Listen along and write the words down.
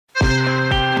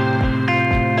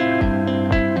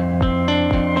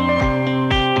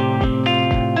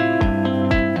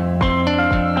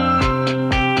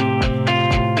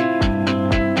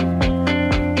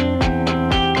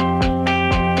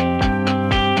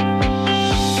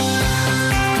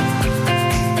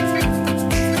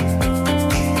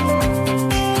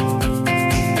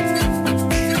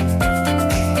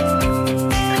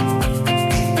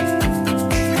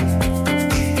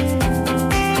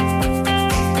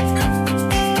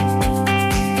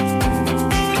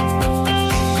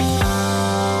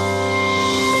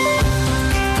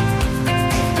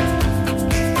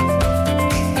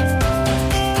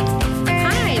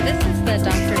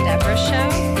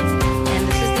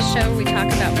show where we talk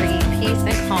about bringing peace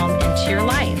and calm into your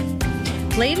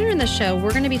life. Later in the show,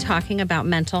 we're going to be talking about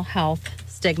mental health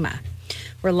stigma.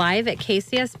 We're live at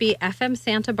KCSB FM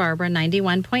Santa Barbara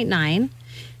 91.9.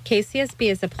 KCSB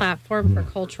is a platform for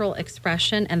cultural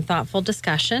expression and thoughtful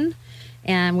discussion,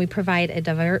 and we provide a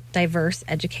diverse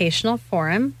educational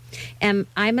forum. And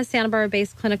I'm a Santa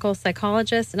Barbara-based clinical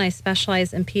psychologist, and I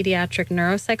specialize in pediatric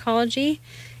neuropsychology.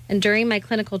 And during my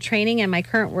clinical training and my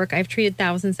current work, I've treated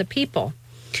thousands of people.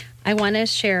 I want to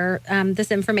share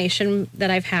this information that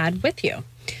I've had with you.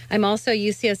 I'm also a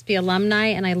UCSB alumni,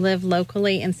 and I live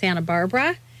locally in Santa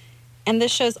Barbara. And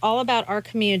this show's all about our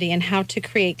community and how to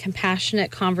create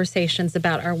compassionate conversations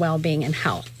about our well-being and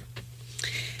health.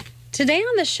 Today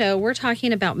on the show, we're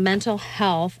talking about mental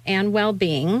health and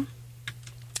well-being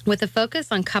with a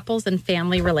focus on couples and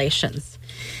family relations.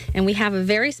 And we have a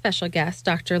very special guest,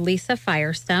 Dr. Lisa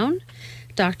Firestone.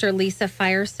 Dr. Lisa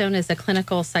Firestone is a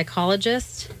clinical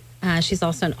psychologist. She's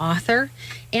also an author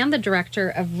and the director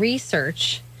of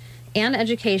research and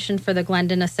education for the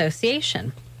Glendon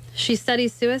Association. She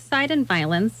studies suicide and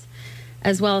violence,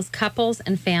 as well as couples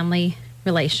and family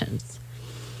relations.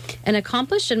 An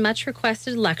accomplished and much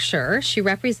requested lecturer, she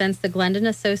represents the Glendon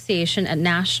Association at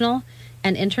national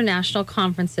and international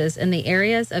conferences in the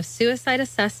areas of suicide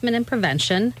assessment and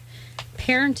prevention,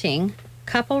 parenting,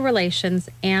 couple relations,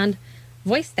 and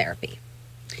voice therapy.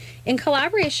 In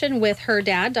collaboration with her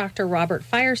dad, Dr. Robert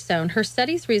Firestone, her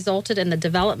studies resulted in the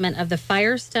development of the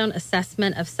Firestone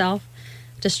Assessment of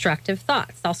Self-Destructive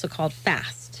Thoughts, also called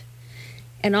FAST,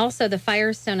 and also the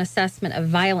Firestone Assessment of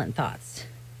Violent Thoughts,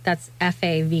 that's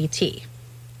FAVT.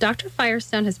 Dr.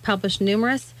 Firestone has published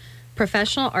numerous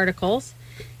professional articles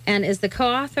and is the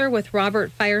co-author with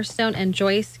Robert Firestone and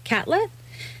Joyce Catlett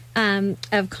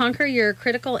of Conquer Your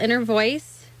Critical Inner Voice,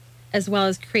 as well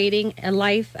as Creating a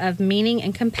Life of Meaning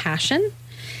and Compassion,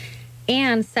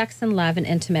 and Sex and Love and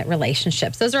Intimate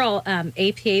Relationships. Those are all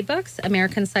APA books,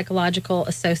 American Psychological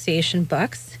Association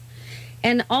books.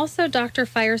 And also Dr.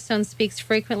 Firestone speaks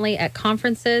frequently at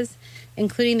conferences,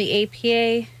 including the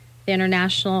APA, the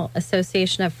International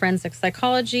Association of Forensic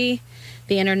Psychology,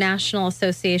 the International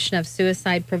Association of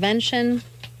Suicide Prevention,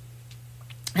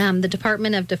 the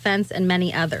Department of Defense, and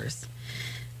many others.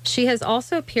 She has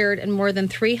also appeared in more than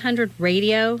 300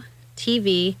 radio,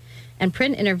 TV, and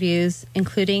print interviews,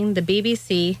 including the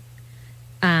BBC,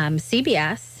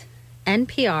 CBS,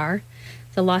 NPR,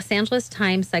 the Los Angeles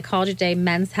Times, Psychology Today,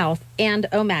 Men's Health, and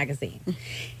O Magazine.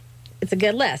 It's a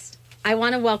good list. I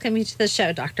want to welcome you to the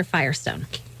show, Dr. Firestone.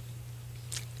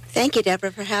 Thank you,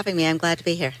 Deborah, for having me. I'm glad to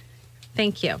be here.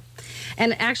 Thank you.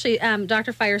 And actually,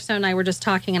 Dr. Firestone and I were just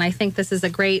talking, and I think this is a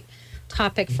great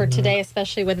topic for today,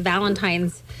 especially with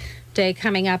Valentine's Day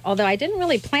coming up. Although I didn't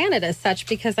really plan it as such,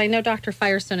 because I know Dr.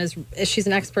 Firestone she's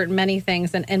an expert in many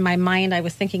things, and in my mind I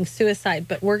was thinking suicide,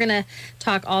 but we're going to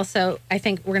talk also, I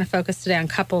think we're going to focus today on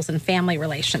couples and family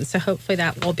relations, so hopefully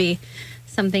that will be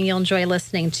something you'll enjoy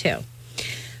listening to.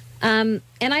 And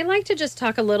I'd like to just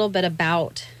talk a little bit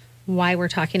about why we're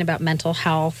talking about mental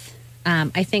health.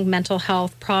 I think mental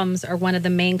health problems are one of the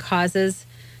main causes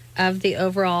of the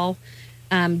overall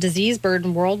disease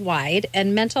burden worldwide,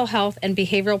 and mental health and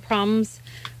behavioral problems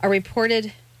are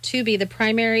reported to be the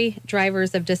primary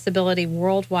drivers of disability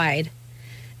worldwide.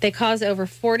 They cause over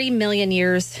 40 million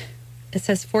it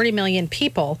says 40 million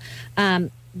people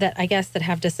that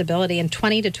have disability, and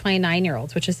 20 to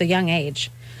 29-year-olds, which is a young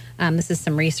age. This is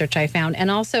some research I found.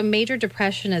 And also major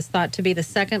depression is thought to be the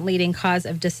second leading cause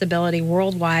of disability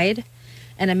worldwide,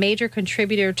 and a major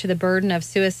contributor to the burden of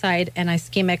suicide and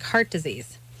ischemic heart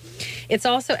disease. It's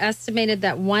also estimated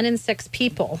that 1 in 6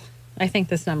 people, I think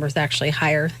this number is actually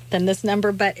higher than this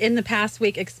number, but in the past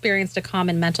week experienced a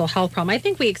common mental health problem. I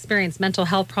think we experience mental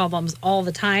health problems all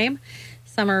the time.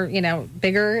 Some are,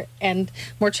 bigger and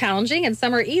more challenging, and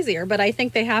some are easier, but I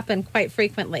think they happen quite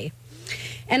frequently.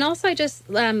 And also, I just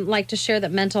like to share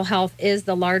that mental health is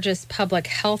the largest public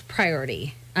health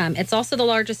priority. It's also the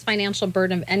largest financial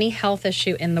burden of any health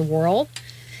issue in the world.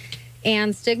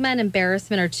 And stigma and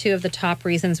embarrassment are 2 of the top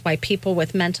reasons why people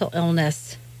with mental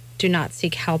illness do not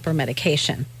seek help or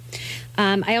medication.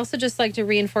 I also just like to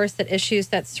reinforce that issues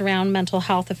that surround mental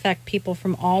health affect people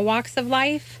from all walks of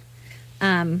life.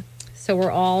 So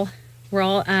we're all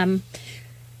going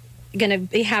to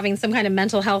be having some kind of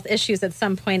mental health issues at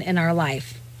some point in our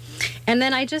life. And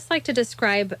then I just like to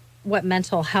describe what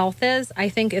mental health is. I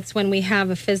think it's when we have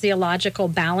a physiological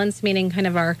balance, meaning kind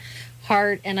of our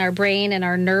heart and our brain and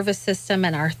our nervous system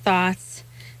and our thoughts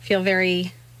feel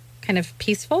very kind of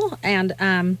peaceful,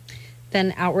 and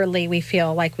then outwardly we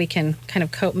feel like we can kind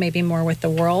of cope maybe more with the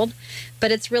world.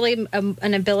 But it's really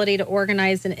an ability to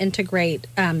organize and integrate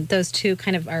those two,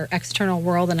 kind of our external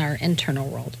world and our internal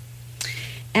world.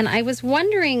 And I was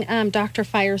wondering, Dr.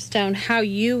 Firestone, how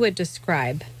you would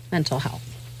describe mental health.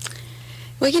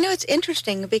 Well, it's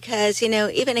interesting because,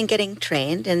 even in getting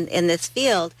trained in this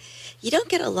field, you don't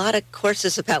get a lot of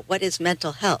courses about what is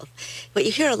mental health. What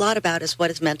you hear a lot about is what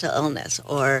is mental illness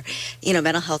or,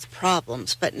 mental health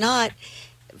problems, but not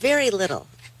very little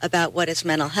about what is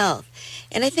mental health.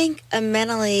 And I think a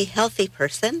mentally healthy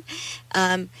person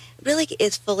really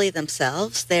is fully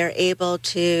themselves. They're able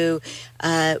to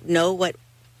know what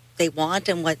they want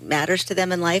and what matters to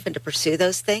them in life and to pursue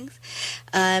those things.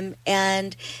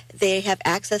 And they have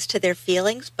access to their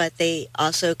feelings, but they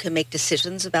also can make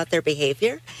decisions about their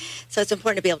behavior. So it's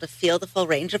important to be able to feel the full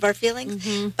range of our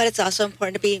feelings, but it's also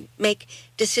important to make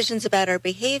decisions about our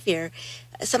behavior.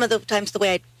 Some of the times the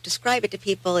way I describe it to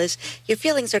people is your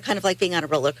feelings are kind of like being on a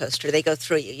roller coaster. They go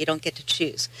through you. You don't get to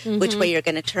choose which way you're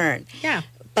going to turn. Yeah.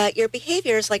 But your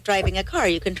behavior is like driving a car.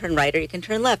 You can turn right or you can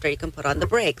turn left or you can put on the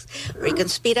brakes or you can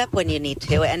speed up when you need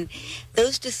to. And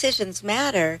those decisions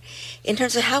matter in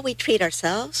terms of how we treat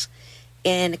ourselves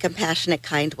in a compassionate,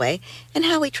 kind way and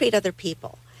how we treat other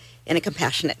people in a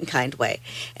compassionate and kind way.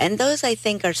 And those, I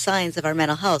think, are signs of our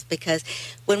mental health because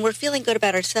when we're feeling good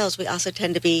about ourselves, we also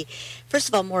tend to be, first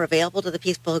of all, more available to the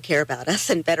people who care about us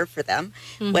and better for them,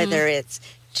 whether it's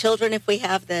children if we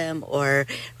have them, or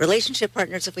relationship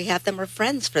partners if we have them, or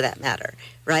friends for that matter,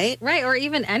 right? Right, or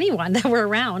even anyone that we're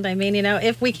around. I mean,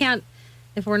 if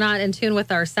we're not in tune with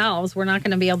ourselves, we're not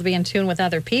going to be able to be in tune with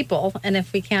other people. And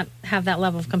if we can't have that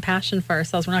level of compassion for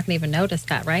ourselves, we're not going to even notice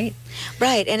that, right?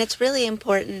 Right, and it's really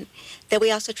important that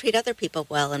we also treat other people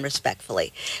well and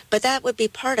respectfully. But that would be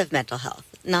part of mental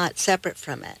health, not separate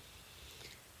from it.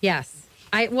 Yes.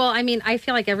 I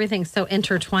feel like everything's so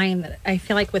intertwined that I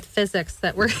feel like with physics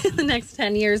that we're in the next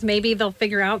 10 years, maybe they'll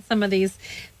figure out some of these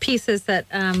pieces that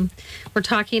we're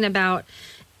talking about.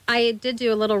 I did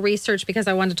do a little research because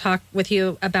I wanted to talk with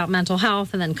you about mental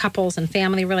health and then couples and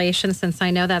family relations, since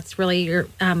I know that's really your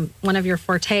one of your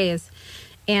fortes.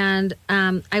 And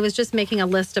I was just making a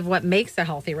list of what makes a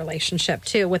healthy relationship,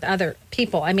 too, with other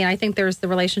people. I mean, I think there's the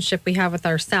relationship we have with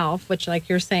ourselves, which, like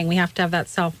you're saying, we have to have that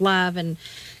self-love and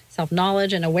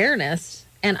self-knowledge and awareness.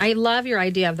 And I love your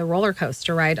idea of the roller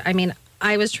coaster ride. I mean,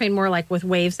 I was trained more like with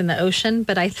waves in the ocean,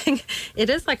 but I think it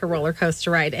is like a roller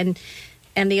coaster ride. And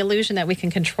the illusion that we can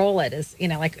control it is,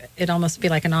 like it almost be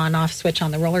like an on-off switch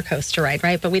on the roller coaster ride,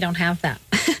 right? But we don't have that.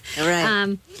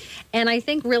 Right. And I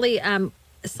think really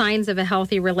signs of a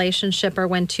healthy relationship are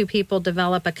when two people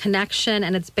develop a connection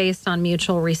and it's based on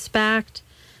mutual respect,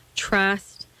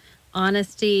 trust,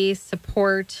 honesty,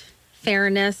 support,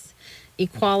 fairness,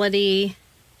 equality,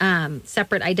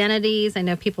 separate identities. I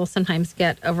know people sometimes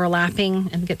get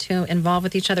overlapping and get too involved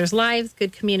with each other's lives.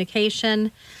 Good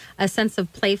communication, a sense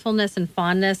of playfulness and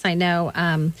fondness. I know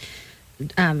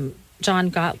John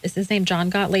Gottlieb, is his name John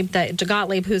Gottlieb?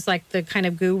 Gottlieb, who's like the kind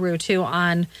of guru too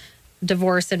on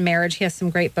divorce and marriage. He has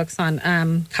some great books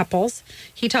on couples.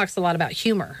 He talks a lot about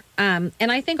humor. And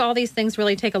I think all these things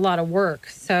really take a lot of work.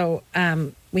 So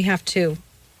we have to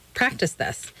practice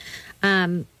this.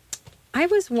 I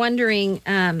was wondering,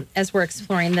 as we're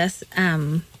exploring this,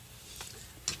 I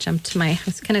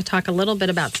was going to talk a little bit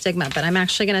about stigma, but I'm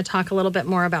actually going to talk a little bit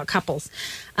more about couples.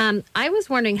 I was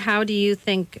wondering, how do you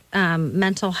think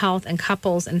mental health and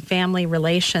couples and family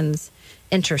relations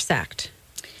intersect?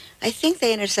 I think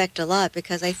they intersect a lot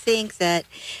because I think that,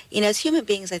 as human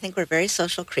beings, I think we're very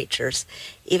social creatures.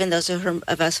 Even those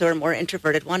of us who are more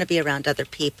introverted want to be around other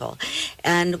people.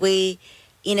 And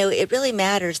it really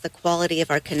matters, the quality of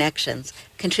our connections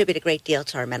contribute a great deal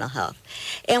to our mental health.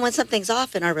 And when something's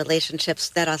off in our relationships,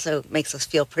 that also makes us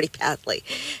feel pretty badly.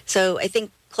 So I think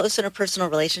close interpersonal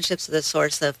relationships are the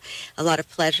source of a lot of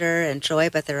pleasure and joy,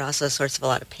 but they're also a source of a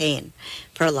lot of pain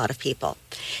for a lot of people.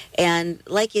 And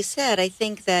like you said, I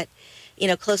think that,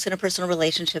 close interpersonal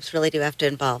relationships really do have to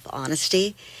involve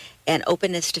honesty and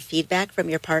openness to feedback from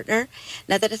your partner.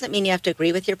 Now, that doesn't mean you have to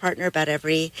agree with your partner about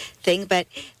everything, but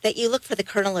that you look for the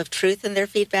kernel of truth in their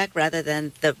feedback rather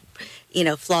than the,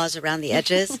 flaws around the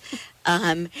edges.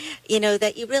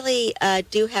 That you really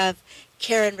do have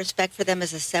care and respect for them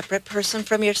as a separate person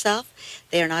from yourself.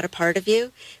 They are not a part of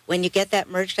you. When you get that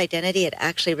merged identity, it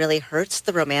actually really hurts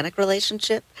the romantic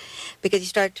relationship because you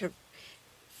start to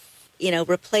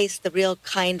replace the real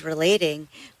kind relating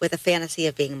with a fantasy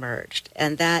of being merged.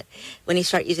 And that, when you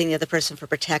start using the other person for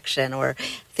protection or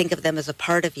think of them as a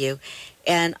part of you,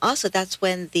 and also that's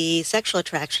when the sexual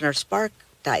attraction or spark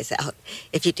dies out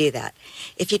if you do that.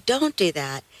 If you don't do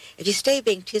that, if you stay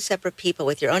being two separate people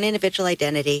with your own individual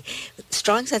identity, with a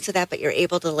strong sense of that, but you're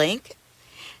able to link,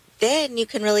 then you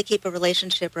can really keep a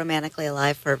relationship romantically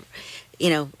alive for,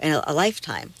 a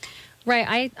lifetime.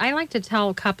 Right. I like to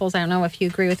tell couples, I don't know if you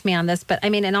agree with me on this, but I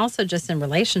mean, and also just in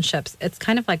relationships, it's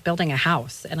kind of like building a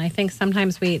house. And I think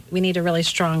sometimes we need a really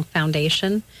strong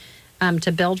foundation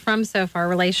to build from. So if our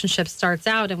relationship starts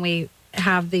out and we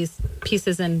have these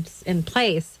pieces in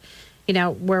place,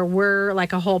 where we're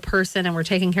like a whole person and we're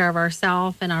taking care of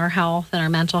ourselves and our health and our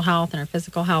mental health and our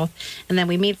physical health. And then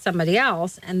we meet somebody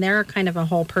else and they're kind of a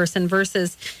whole person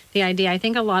versus the idea. I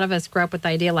think a lot of us grow up with the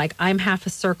idea like I'm half a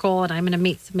circle and I'm going to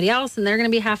meet somebody else and they're going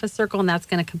to be half a circle and that's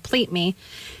going to complete me.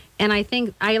 And I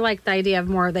think I like the idea of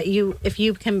more that if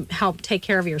you can help take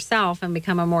care of yourself and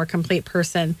become a more complete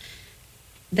person,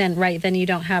 then you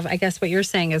don't have, I guess what you're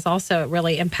saying is also it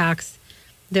really impacts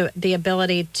the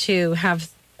ability to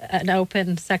have an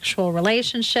open sexual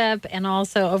relationship and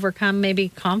also overcome maybe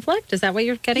conflict. Is that what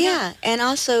you're getting at? Yeah, and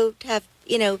also to have,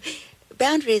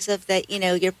 boundaries of that,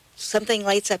 something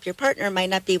lights up your partner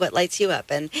might not be what lights you up,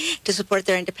 and to support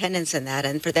their independence in that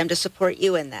and for them to support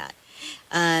you in that.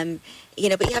 But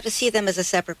you have to see them as a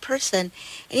separate person,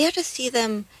 and you have to see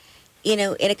them, in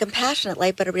a compassionate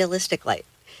light, but a realistic light.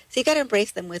 So you got to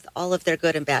embrace them with all of their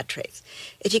good and bad traits.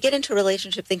 If you get into a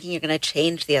relationship thinking you're going to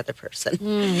change the other person,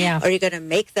 or you're going to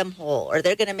make them whole, or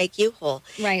they're going to make you whole,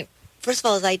 right? First of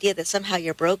all, is the idea that somehow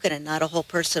you're broken and not a whole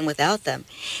person without them.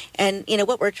 And,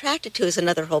 what we're attracted to is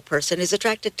another whole person who's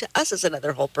attracted to us as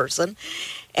another whole person.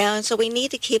 And so we need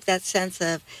to keep that sense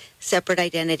of separate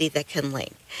identity that can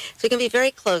link. So we can be very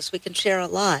close. We can share a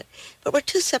lot. But we're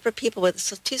two separate people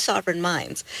with two sovereign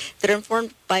minds that are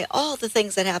informed by all the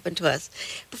things that happened to us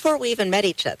before we even met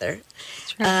each other.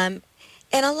 That's right.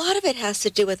 And a lot of it has to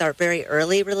do with our very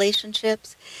early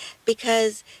relationships,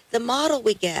 because the model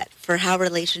we get for how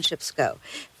relationships go,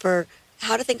 for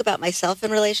how to think about myself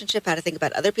in relationship, how to think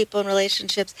about other people in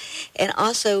relationships, and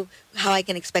also how I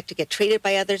can expect to get treated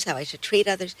by others, how I should treat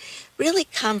others, really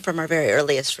come from our very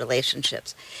earliest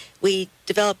relationships. We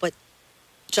develop what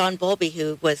John Bowlby,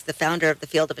 who was the founder of the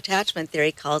field of attachment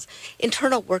theory, calls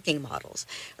internal working models,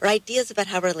 or ideas about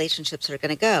how relationships are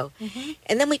going to go. Mm-hmm.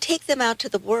 And then we take them out to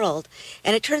the world.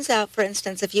 And it turns out, for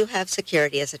instance, if you have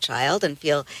security as a child and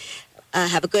feel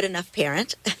have a good enough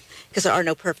parent, because there are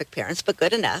no perfect parents, but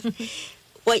good enough,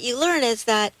 what you learn is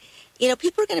that,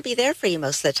 people are going to be there for you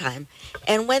most of the time.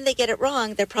 And when they get it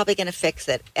wrong, they're probably going to fix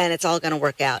it, and it's all going to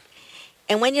work out.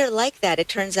 And when you're like that, it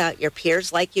turns out your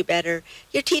peers like you better,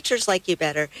 your teachers like you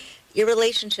better, your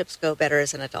relationships go better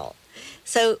as an adult.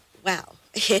 So, wow,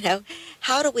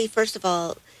 how do we, first of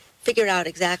all, figure out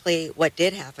exactly what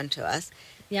did happen to us,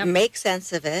 make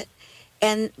sense of it,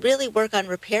 and really work on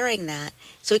repairing that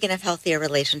so we can have healthier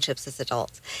relationships as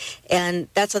adults. And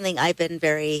that's something I've been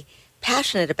very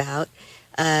passionate about.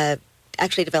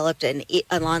 Actually developed an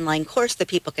online course that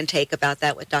people can take about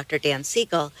that with Dr. Dan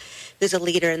Siegel, who's a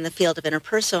leader in the field of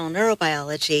interpersonal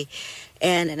neurobiology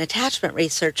and an attachment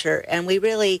researcher. And we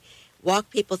really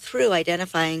walk people through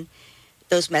identifying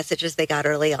those messages they got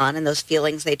early on and those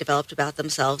feelings they developed about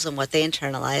themselves and what they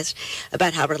internalized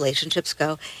about how relationships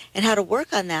go and how to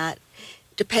work on that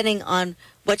depending on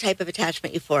what type of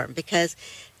attachment you form. Because,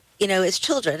 as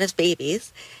children, as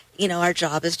babies, our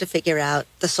job is to figure out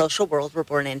the social world we're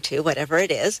born into, whatever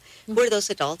it is. Mm-hmm. Who are those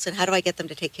adults and how do I get them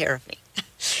to take care of me?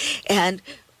 And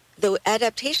the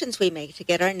adaptations we make to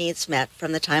get our needs met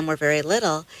from the time we're very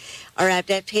little are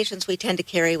adaptations we tend to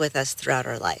carry with us throughout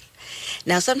our life.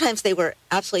 Now, sometimes they were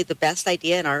absolutely the best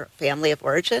idea in our family of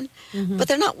origin, but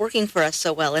they're not working for us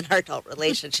so well in our adult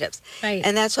relationships. Right.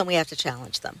 And that's when we have to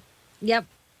challenge them. Yep.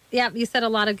 Yeah, you said a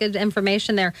lot of good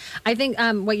information there. I think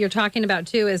what you're talking about,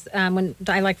 too, is when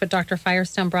I like what Dr.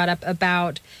 Firestone brought up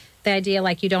about the idea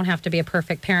like you don't have to be a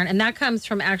perfect parent. And that comes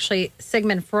from actually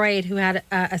Sigmund Freud, who had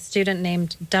a student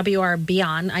named W.R.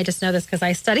 Bion. I just know this because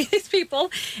I study these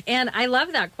people. And I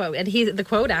love that quote. And the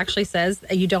quote actually says,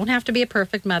 you don't have to be a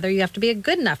perfect mother. You have to be a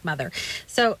good enough mother.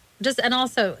 So and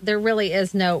also there really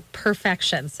is no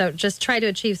perfection. So just try to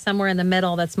achieve somewhere in the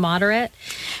middle that's moderate.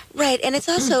 Right. And it's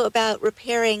also about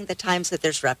repairing the times that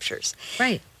there's ruptures.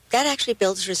 Right. That actually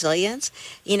builds resilience.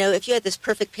 If you had this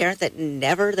perfect parent that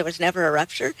there was never a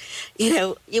rupture,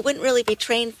 you wouldn't really be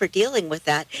trained for dealing with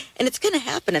that. And it's going to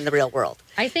happen in the real world.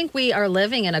 I think we are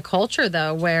living in a culture,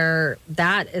 though, where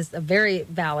that is a very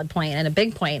valid point and a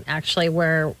big point, actually,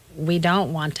 where we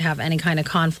don't want to have any kind of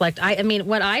conflict. I mean,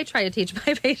 what I try to teach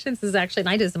my patients is actually, and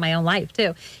I do this in my own life,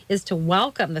 too, is to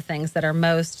welcome the things that are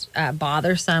most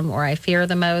bothersome or I fear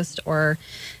the most or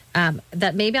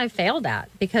that maybe I failed at,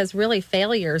 because really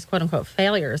failures, quote unquote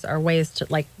failures, are ways to,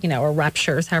 like, or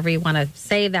ruptures, however you want to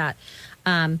say that.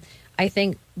 I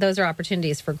think those are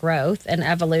opportunities for growth and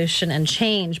evolution and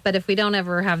change. But if we don't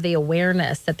ever have the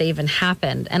awareness that they even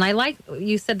happened, and I like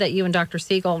you said that you and Dr.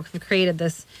 Siegel have created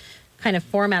this kind of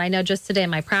format. I know just today in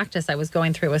my practice, I was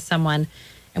going through with someone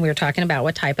and we were talking about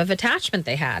what type of attachment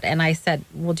they had. And I said,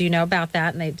 well, do you know about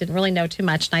that? And they didn't really know too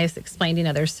much. And I just explained,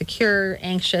 there's secure,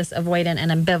 anxious, avoidant, and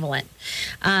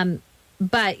ambivalent.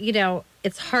 But,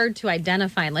 it's hard to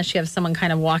identify unless you have someone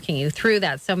kind of walking you through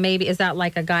that. So maybe, is that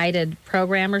like a guided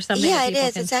program or something? Yeah, it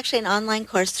is. It's actually an online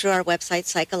course through our website,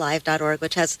 psychalive.org,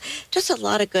 which has just a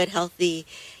lot of good, healthy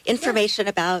information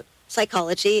about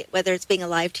psychology, whether it's being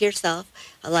alive to yourself,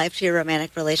 alive to your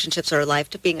romantic relationships, or alive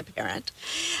to being a parent.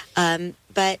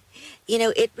 But,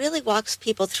 it really walks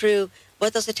people through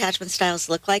what those attachment styles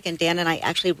look like, and Dan and I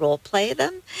actually role play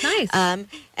them. Nice.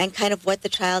 And kind of what the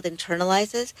child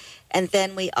internalizes. And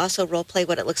then we also role play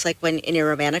what it looks like when in your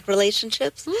romantic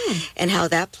relationships and how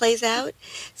that plays out.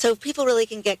 So people really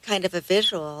can get kind of a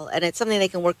visual, and it's something they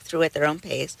can work through at their own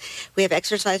pace. We have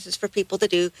exercises for people to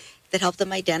do that help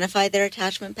them identify their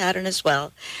attachment pattern as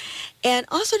well, and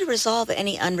also to resolve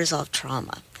any unresolved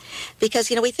trauma. Because,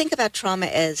 we think about trauma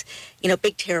as,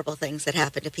 big, terrible things that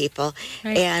happen to people.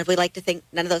 Right. And we like to think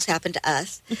none of those happen to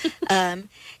us. And,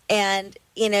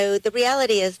 the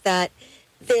reality is that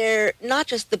they're not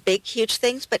just the big, huge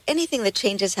things, but anything that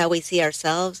changes how we see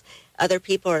ourselves, other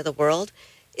people, or the world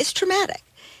is traumatic.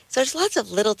 So there's lots of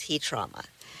little t trauma,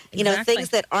 Exactly. Things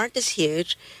that aren't as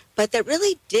huge, but that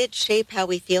really did shape how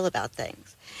we feel about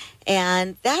things.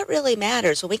 And that really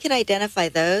matters when we can identify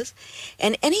those,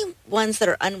 and any ones that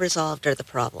are unresolved are the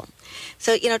problem.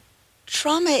 So,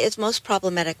 trauma is most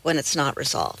problematic when it's not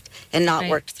resolved and not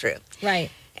worked through.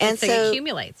 Right. And so it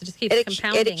accumulates. It just keeps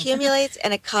compounding. It accumulates,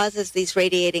 and it causes these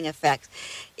radiating effects.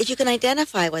 If you can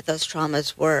identify what those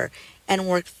traumas were and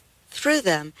work through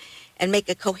them and make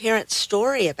a coherent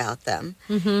story about them,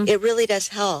 it really does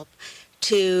help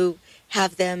to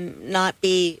have them not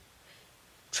be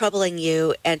troubling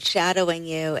you and shadowing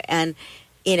you and,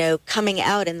 coming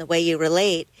out in the way you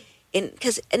relate.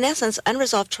 Because in essence,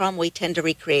 unresolved trauma we tend to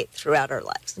recreate throughout our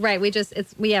lives. Right.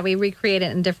 We recreate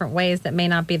it in different ways that may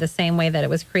not be the same way that it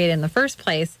was created in the first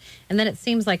place. And then it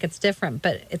seems like it's different,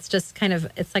 but it's just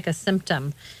it's like a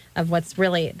symptom of what's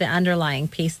really the underlying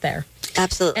piece there.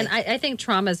 Absolutely. And I think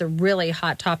trauma is a really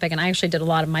hot topic. And I actually did a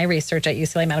lot of my research at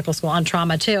UCLA Medical School on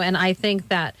trauma too. And I think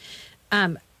that,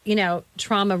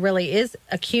 trauma really is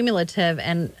accumulative.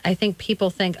 And I think people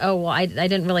think, oh, well, I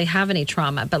didn't really have any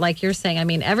trauma. But like you're saying,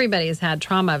 everybody has had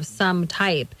trauma of some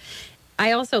type.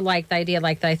 I also like the idea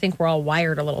that I think we're all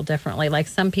wired a little differently. Like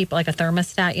some people, like a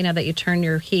thermostat, that you turn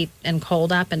your heat and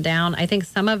cold up and down. I think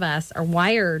some of us are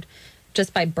wired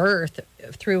just by birth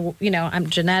through,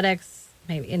 genetics,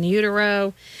 maybe in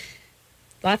utero,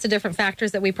 lots of different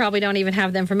factors that we probably don't even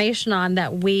have the information on,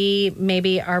 that we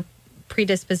maybe are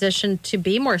predisposition to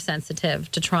be more sensitive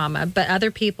to trauma. But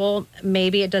other people,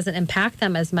 maybe it doesn't impact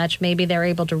them as much. Maybe they're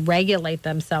able to regulate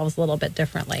themselves a little bit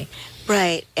differently.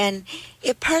 Right. And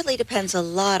it partly depends a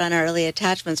lot on our early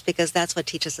attachments, because that's what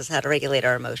teaches us how to regulate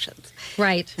our emotions.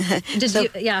 Right.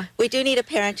 We do need a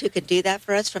parent who can do that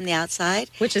for us from the outside.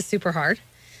 Which is super hard.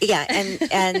 Yeah,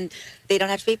 and they don't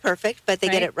have to be perfect, but they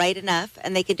get it right enough,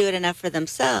 and they can do it enough for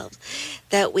themselves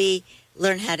that we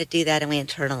learn how to do that and we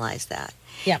internalize that.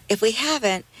 Yeah. If we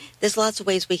haven't, there's lots of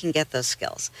ways we can get those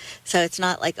skills. So it's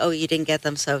not like, oh, you didn't get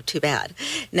them, so too bad.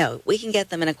 No, we can get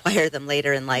them and acquire them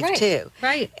later in life too.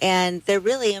 Right. And they're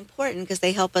really important because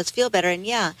they help us feel better. And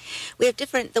we have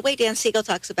the way Dan Siegel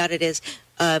talks about it is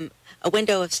a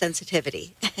window of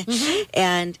sensitivity.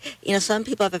 And, some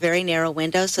people have a very narrow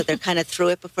window, so they're kind of through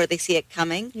it before they see it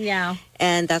coming. Yeah.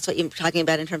 And that's what you're talking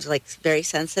about in terms of very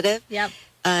sensitive. Yep.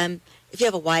 If you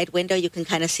have a wide window, you can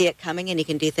kind of see it coming and you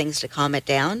can do things to calm it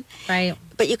down. Right.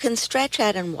 But you can stretch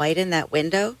out and widen that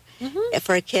window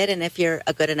for a kid. And if you're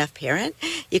a good enough parent,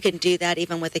 you can do that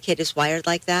even with a kid who's wired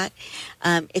like that,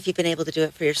 if you've been able to do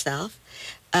it for yourself.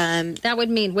 That would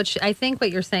mean, which I think what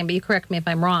you're saying, but you correct me if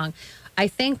I'm wrong, I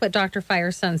think what Dr.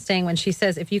 Firestone's saying when she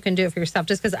says, if you can do it for yourself,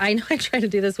 just because I know I try to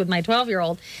do this with my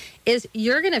 12-year-old, is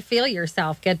you're going to feel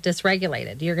yourself get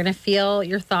dysregulated. You're going to feel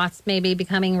your thoughts maybe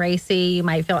becoming racy. You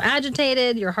might feel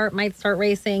agitated. Your heart might start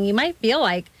racing. You might feel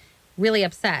really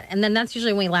upset. And then that's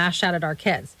usually when we lash out at our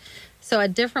kids. So a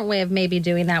different way of maybe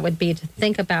doing that would be to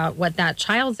think about what that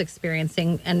child's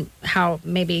experiencing and how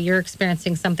maybe you're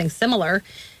experiencing something similar.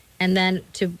 And then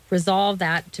to resolve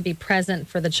that, to be present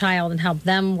for the child and help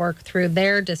them work through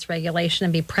their dysregulation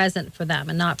and be present for them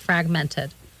and not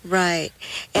fragmented. Right.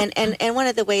 And one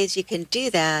of the ways you can do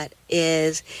that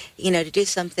is, to do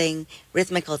something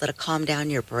rhythmical that'll calm down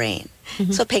your brain.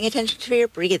 Mm-hmm. So paying attention to your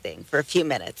breathing for a few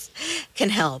minutes can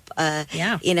help.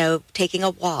 Taking a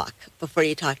walk before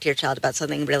you talk to your child about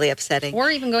something really upsetting. Or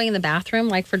even going in the bathroom,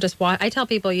 like for just I tell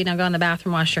people, go in the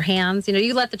bathroom, wash your hands.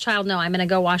 You let the child know, I'm going to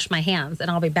go wash my hands and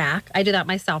I'll be back. I do that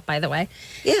myself, by the way.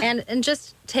 Yeah. And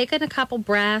just take in a couple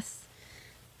breaths.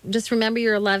 Just remember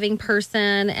you're a loving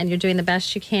person and you're doing the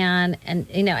best you can, and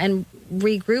and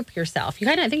regroup yourself.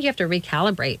 I think you have to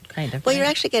recalibrate, kind of. Well, you're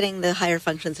actually getting the higher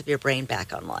functions of your brain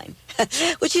back online,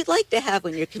 which you'd like to have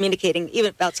when you're communicating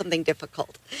even about something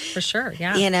difficult. For sure,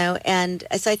 yeah. And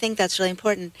so I think that's really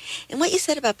important. And what you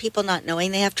said about people not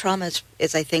knowing they have trauma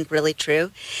is I think, really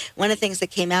true. One of the things that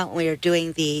came out when we were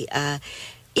doing the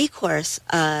e-course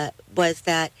was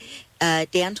that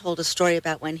Dan told a story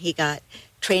about when he got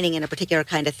training in a particular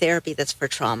kind of therapy that's for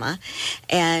trauma.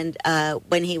 And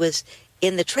when he was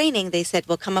in the training, they said,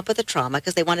 well, come up with a trauma,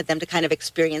 because they wanted them to kind of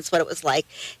experience what it was like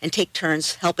and take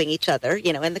turns helping each other,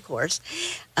 in the course.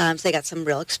 So they got some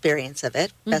real experience of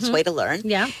it. Best way to learn.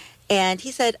 Yeah. And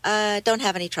he said, don't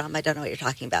have any trauma. I don't know what you're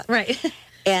talking about. Right.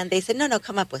 And they said, no,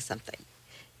 come up with something.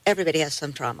 Everybody has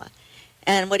some trauma.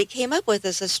 And what he came up with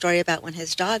is a story about when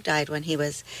his dog died when he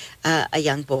was a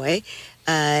young boy,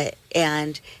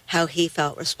 and how he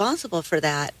felt responsible for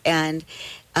that. And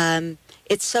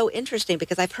it's so interesting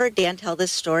because I've heard Dan tell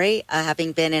this story,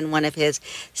 having been in one of his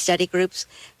study groups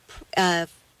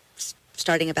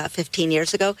starting about 15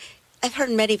 years ago. I've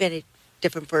heard many, many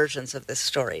different versions of this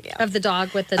story now. Of the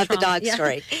dog with the trauma. Of the dog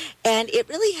story. And it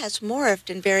really has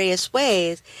morphed in various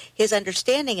ways, his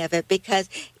understanding of it, because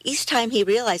each time he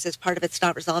realizes part of it's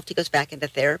not resolved, he goes back into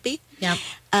therapy. Yeah.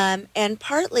 And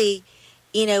partly,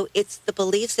 it's the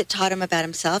beliefs that taught him about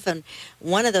himself. And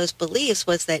one of those beliefs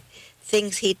was that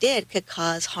things he did could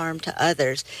cause harm to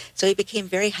others. So he became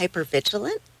very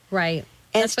hypervigilant. Right.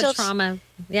 And that's still, what trauma.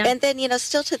 Yeah. And then,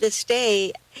 still to this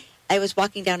day, I was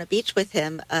walking down a beach with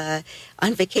him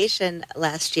on vacation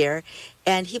last year,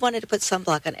 and he wanted to put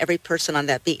sunblock on every person on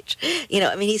that beach.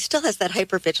 He still has that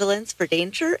hypervigilance for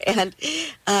danger, and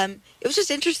it was just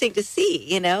interesting to see,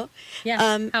 Yeah,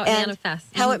 how it manifests.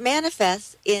 How it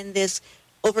manifests in this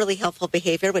overly helpful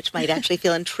behavior, which might actually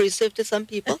feel intrusive to some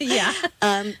people. Yeah.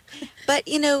 But,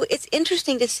 it's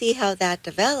interesting to see how that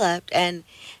developed and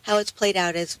how it's played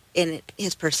out as in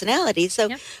his personality. So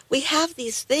we have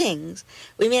these things.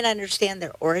 We may not understand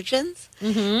their origins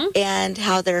and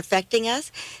how they're affecting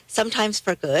us, sometimes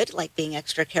for good, like being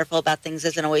extra careful about things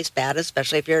isn't always bad,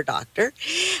 especially if you're a doctor.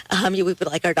 We would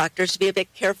like our doctors to be a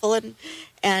bit careful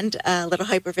and a little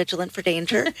hypervigilant for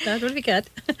danger. That would be good.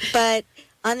 But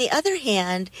on the other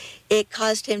hand, it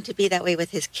caused him to be that way with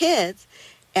his kids,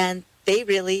 and they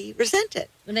really resent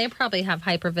it. And they probably have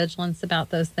hypervigilance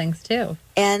about those things, too.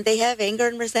 And they have anger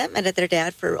and resentment at their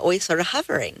dad for always sort of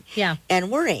hovering and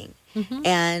worrying. Mm-hmm.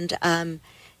 And,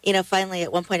 finally,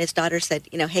 at one point, his daughter said,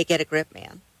 hey, get a grip,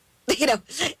 man.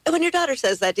 When your daughter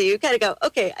says that to you, you kind of go,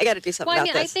 okay, I got to do something about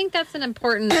this. I think that's an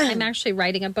important, I'm actually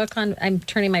writing a book I'm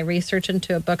turning my research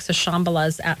into a book. So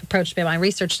Shambhala's approach to my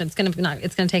research, and it's going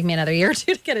to take me another year or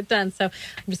two to get it done. So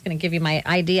I'm just going to give you my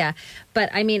idea. But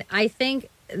I think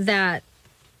that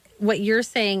what you're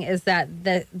saying is that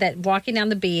walking down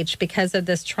the beach, because of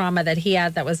this trauma that he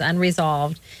had that was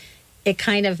unresolved, it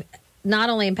kind of not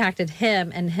only impacted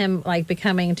him and him like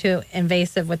becoming too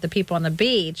invasive with the people on the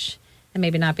beach, and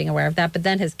maybe not being aware of that, but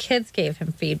then his kids gave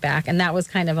him feedback, and that was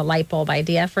kind of a light bulb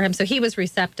idea for him. So he was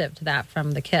receptive to that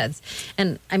from the kids.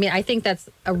 And I think that's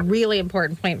a really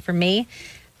important point for me.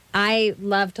 I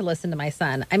love to listen to my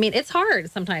son. It's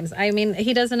hard sometimes.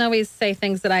 He doesn't always say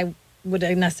things that I would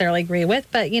necessarily agree with,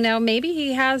 but, maybe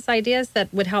he has ideas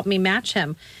that would help me match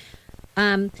him.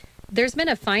 There's been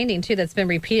a finding, too, that's been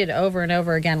repeated over and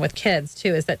over again with kids,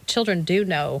 too, is that children do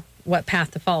know what path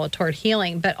to follow toward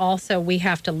healing, but also we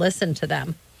have to listen to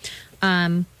them.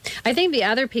 I think the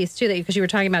other piece, too, that because you were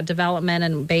talking about development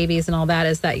and babies and all that,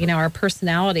 is that, our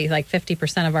personality, like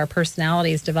 50% of our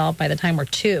personality is developed by the time we're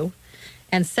 2.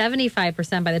 And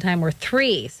 75% by the time we're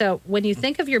 3. So when you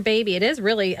think of your baby, it is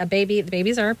really a baby. The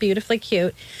babies are beautifully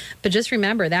cute. But just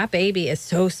remember, that baby is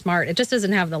so smart. It just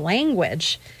doesn't have the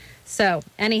language. So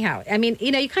anyhow,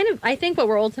 I think what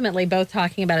we're ultimately both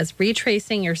talking about is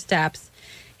retracing your steps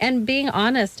and being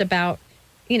honest about,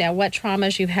 what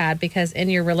traumas you've had. Because in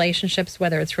your relationships,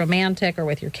 whether it's romantic or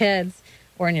with your kids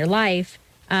or in your life,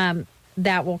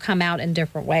 that will come out in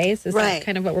different ways. Is that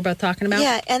kind of what we're both talking about?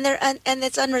 Yeah, and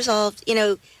it's unresolved.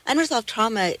 Unresolved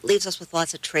trauma leaves us with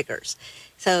lots of triggers.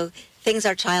 So things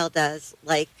our child does,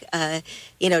 like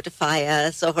defy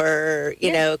us or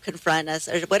confront us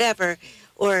or whatever,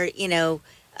 or,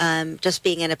 just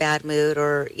being in a bad mood,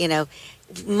 or,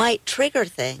 might trigger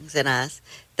things in us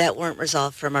that weren't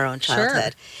resolved from our own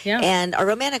childhood. Sure. Yeah. And our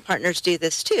romantic partners do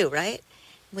this too, right?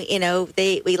 We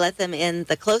let them in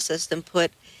the closest and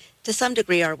put, to some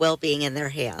degree, our well-being in their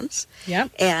hands.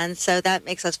 Yep. And so that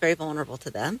makes us very vulnerable to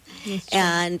them.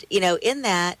 And, in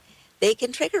that, they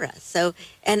can trigger us. So,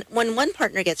 and when one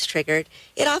partner gets triggered,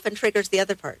 it often triggers the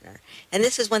other partner. And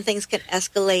this is when things can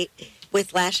escalate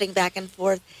with lashing back and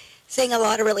forth, saying a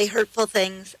lot of really hurtful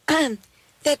things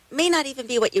that may not even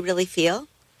be what you really feel.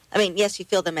 I mean, yes, you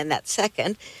feel them in that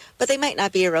second, but they might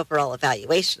not be your overall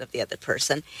evaluation of the other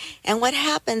person. And what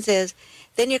happens is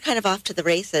then you're kind of off to the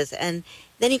races, and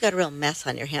then you've got a real mess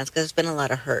on your hands because there's been a lot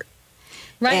of hurt.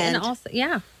 Right, and also,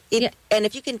 yeah. And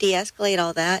if you can de-escalate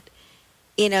all that,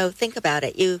 think about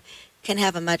it. You can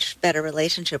have a much better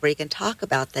relationship where you can talk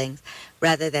about things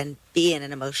rather than be in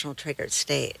an emotional triggered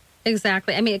state.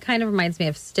 Exactly. I mean, it kind of reminds me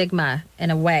of stigma in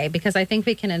a way, because I think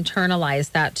we can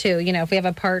internalize that too. If we have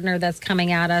a partner that's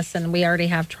coming at us and we already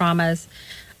have traumas,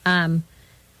 and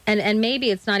maybe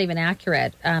it's not even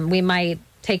accurate, we might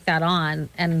take that on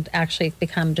and actually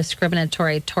become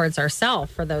discriminatory towards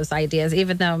ourselves for those ideas,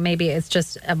 even though maybe it's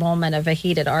just a moment of a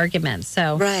heated argument.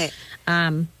 So, right.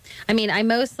 I mean,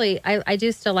 I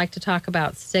do still like to talk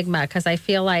about stigma, because I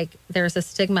feel like there's a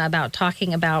stigma about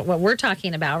talking about what we're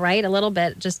talking about, right? A little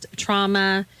bit, just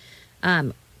trauma,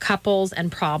 couples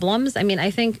and problems. I mean,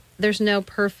 I think there's no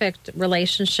perfect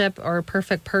relationship or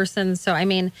perfect person. So, I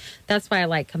mean, that's why I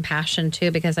like compassion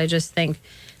too, because I just think,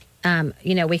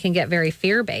 we can get very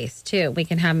fear-based too. We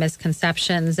can have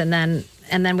misconceptions, and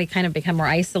then we kind of become more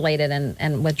isolated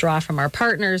and withdraw from our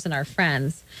partners and our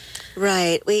friends.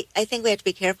 Right. I think we have to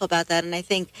be careful about that. And I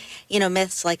think,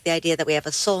 myths like the idea that we have a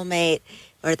soulmate,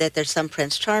 or that there's some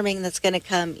Prince Charming that's going to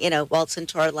come, waltz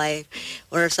into our life,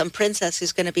 or some princess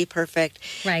who's going to be perfect.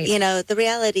 Right. The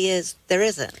reality is there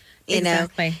isn't.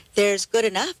 Exactly. There's good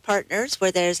enough partners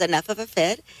where there's enough of a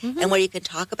fit, and where you can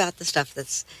talk about the stuff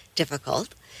that's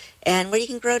difficult, and where you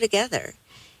can grow together.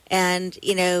 And,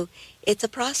 it's a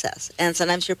process. And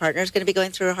sometimes your partner is going to be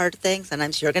going through a hard thing.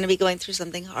 Sometimes you're going to be going through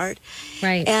something hard.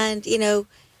 Right. And,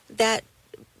 that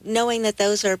knowing that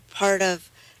those are part of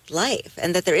life,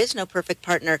 and that there is no perfect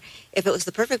partner. If it was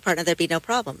the perfect partner, there'd be no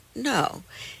problem. No,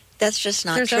 that's just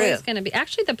not true. There's always going to be.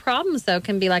 Actually, the problems, though,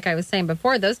 can be, like I was saying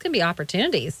before, those can be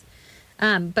opportunities.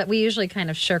 But we usually kind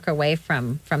of shirk away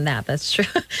from that. That's true.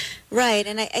 Right.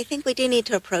 And I think we do need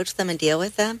to approach them and deal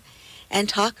with them and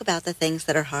talk about the things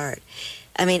that are hard.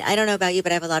 I mean, I don't know about you,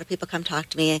 but I have a lot of people come talk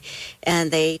to me,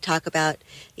 and they talk about,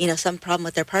 some problem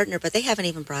with their partner, but they haven't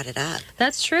even brought it up.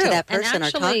 That's true. To that person, and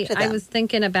actually, or talk to them. I was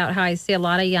thinking about how I see a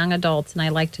lot of young adults, and I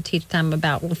like to teach them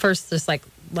about, well, first, just like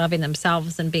loving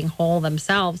themselves and being whole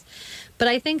themselves. But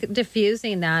I think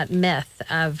diffusing that myth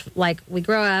of, like, we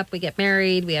grow up, we get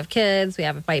married, we have kids, we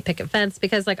have a white picket fence.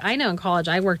 Because, like, I know in college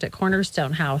I worked at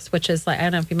Cornerstone House, which is, like, I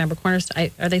don't know if you remember Cornerstone.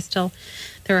 Are they still?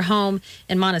 They're a home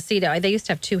in Montecito. They used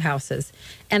to have 2 houses.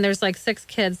 And there's, like, 6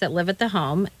 kids that live at the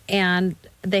home, and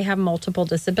they have multiple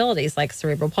disabilities, like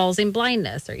cerebral palsy and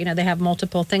blindness, or, they have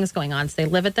multiple things going on. So they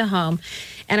live at the home.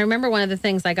 And I remember one of the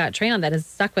things I got trained on that has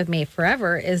stuck with me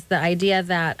forever is the idea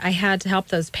that I had to help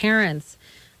those parents.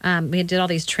 We did all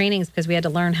these trainings because we had to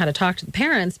learn how to talk to the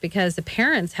parents, because the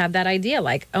parents have that idea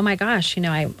like, oh my gosh,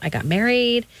 I got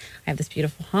married, I have this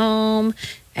beautiful home,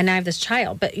 and I have this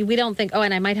child. But we don't think, oh,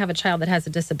 and I might have a child that has a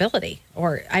disability,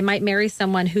 or I might marry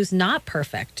someone who's not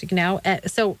perfect,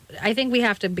 So I think we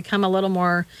have to become a little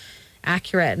more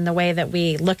accurate in the way that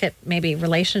we look at maybe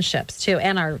relationships too,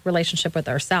 and our relationship with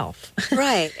ourselves.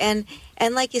 Right. And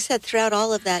like you said, throughout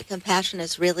all of that, compassion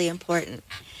is really important.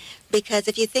 Because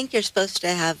if you think you're supposed to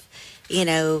have,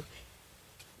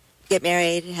 get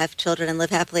married, have children, and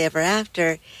live happily ever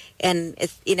after, and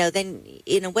it's, then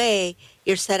in a way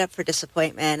you're set up for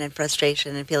disappointment and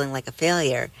frustration and feeling like a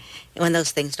failure when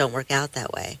those things don't work out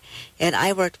that way. And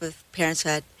I worked with parents who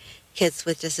had kids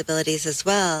with disabilities as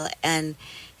well, and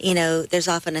there's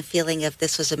often a feeling of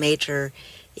this was a major,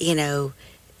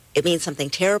 it means something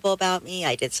terrible about me.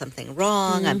 I did something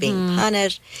wrong. I'm being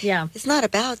punished. Yeah. It's not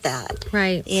about that.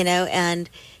 Right. And,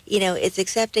 it's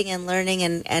accepting and learning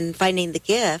and finding the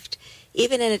gift,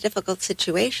 even in a difficult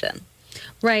situation.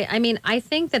 Right. I mean, I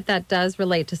think that does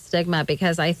relate to stigma,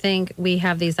 because I think we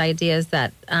have these ideas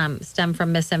that stem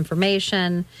from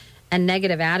misinformation and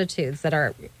negative attitudes that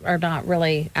are not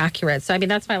really accurate. So, I mean,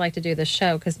 that's why I like to do this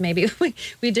show, because maybe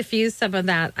we diffuse some of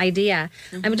that idea.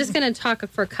 I'm just going to talk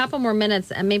for a couple more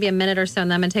minutes, and maybe a minute or so,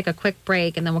 and then I'm going to take a quick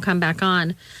break, and then we'll come back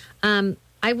on.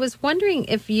 I was wondering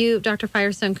if you, Dr.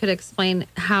 Firestone, could explain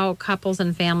how couples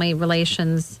and family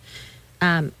relations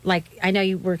like I know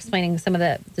you were explaining some of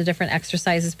the different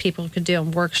exercises people could do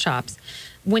in workshops.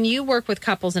 When you work with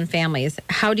couples and families,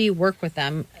 how do you work with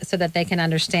them so that they can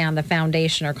understand the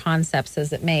foundation or concepts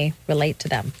as it may relate to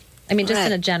them? I mean, just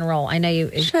in a general, I know you.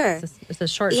 Sure. It's a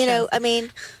short You show. know, I mean,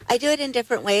 I do it in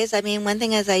different ways. I mean, one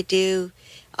thing is I do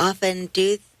often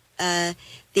do the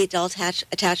adult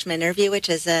attachment interview, which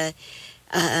is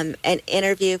an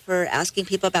interview for asking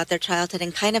people about their childhood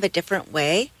in kind of a different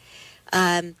way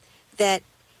that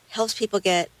helps people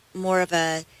get more of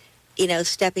a,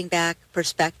 stepping back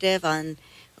perspective on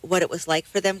what it was like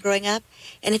for them growing up.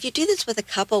 And if you do this with a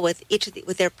couple with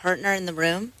with their partner in the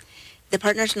room, the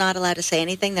partner's not allowed to say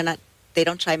anything. They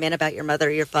don't chime in about your mother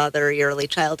or your father or your early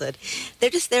childhood. They're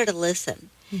just there to listen.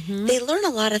 Mm-hmm. They learn a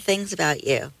lot of things about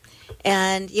you,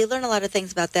 and you learn a lot of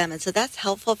things about them. And so that's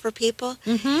helpful for people.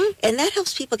 Mm-hmm. And that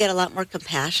helps people get a lot more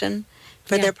compassion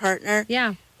for their partner.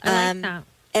 Yeah, I like that.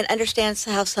 And understands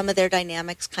how some of their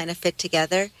dynamics kind of fit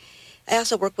together. I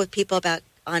also work with people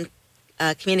on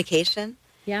communication.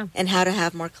 Yeah. And how to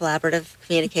have more collaborative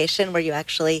communication where you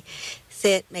actually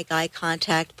sit, make eye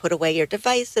contact, put away your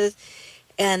devices,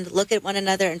 and look at one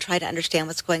another and try to understand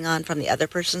what's going on from the other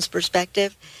person's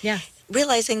perspective. Yes.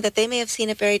 Realizing that they may have seen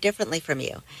it very differently from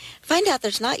you. Find out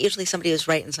there's not usually somebody who's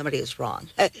right and somebody who's wrong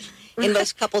in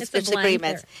most couples'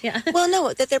 disagreements. Yeah. Well,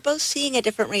 no, that they're both seeing a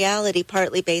different reality,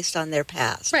 partly based on their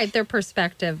past. Right. Their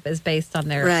perspective is based on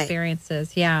their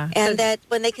experiences. Yeah. And that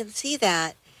when they can see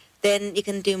that, then you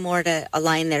can do more to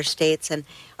align their states. And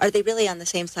are they really on the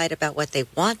same side about what they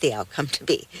want the outcome to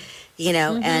be?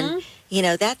 Mm-hmm. And,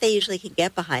 that they usually can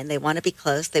get behind. They want to be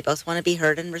close. They both want to be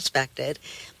heard and respected.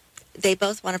 They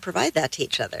both want to provide that to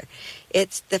each other.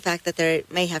 It's the fact that they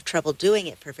may have trouble doing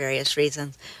it for various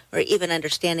reasons, or even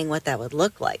understanding what that would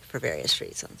look like for various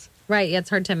reasons. Right. Yeah,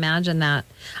 it's hard to imagine that.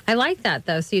 I like that,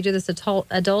 though. So you do this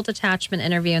adult attachment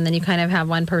interview, and then you kind of have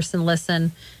one person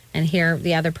listen and hear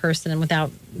the other person, and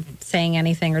without saying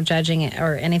anything or judging it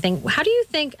or anything. How do you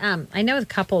think, I know with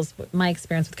couples, my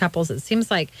experience with couples, it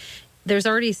seems like there's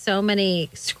already so many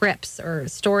scripts or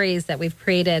stories that we've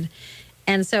created.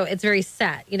 And so it's very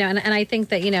set, and I think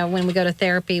that, when we go to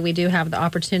therapy, we do have the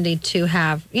opportunity to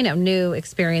have, new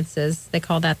experiences. They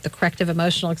call that the corrective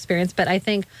emotional experience. But I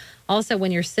think also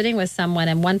when you're sitting with someone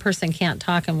and one person can't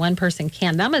talk and one person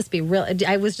can, that must be real.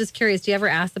 I was just curious, do you ever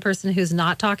ask the person who's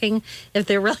not talking if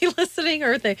they're really listening,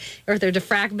 or if they're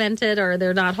defragmented, or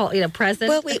they're not present?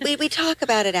 Well, we talk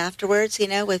about it afterwards,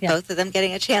 with both of them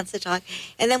getting a chance to talk.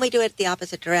 And then we do it the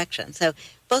opposite direction. So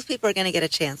both people are going to get a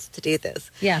chance to do this.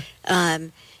 Yeah.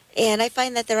 And I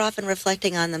find that they're often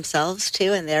reflecting on themselves,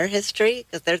 too, and their history,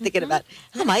 because they're thinking about,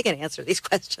 how am I going to answer these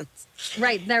questions?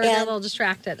 Right. They're a little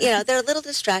distracted. They're a little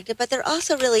distracted, but they're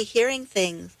also really hearing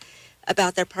things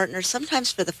about their partner,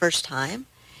 sometimes for the first time,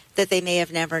 that they may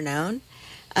have never known.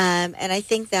 And I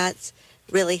think that's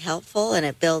really helpful, and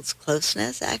it builds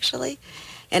closeness, actually,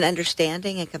 and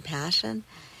understanding and compassion.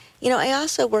 I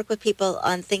also work with people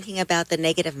on thinking about the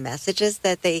negative messages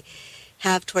that they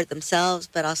have toward themselves,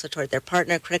 but also toward their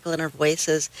partner, critical inner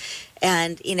voices,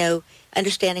 and,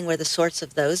 understanding where the source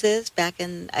of those is back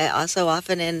in, also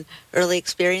often in early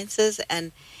experiences.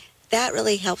 And that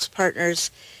really helps partners,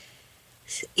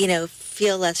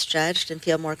 feel less judged and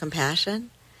feel more compassion.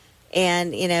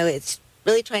 And, it's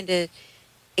really trying to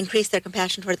increase their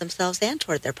compassion toward themselves and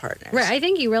toward their partners. Right. I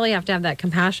think you really have to have that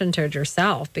compassion toward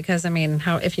yourself, because,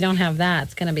 if you don't have that,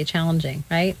 it's going to be challenging,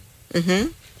 right?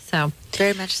 Mm-hmm. So.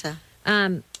 Very much so.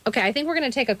 Okay, I think we're going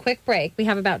to take a quick break. We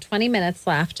have about 20 minutes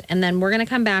left, and then we're going to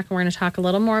come back and we're going to talk a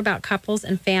little more about couples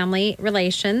and family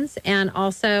relations. And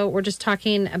also, we're just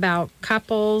talking about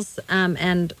couples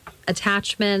and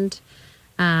attachment,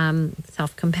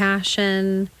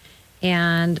 self-compassion,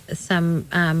 and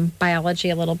some biology,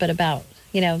 a little bit about,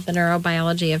 the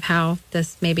neurobiology of how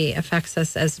this maybe affects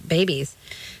us as babies.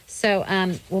 So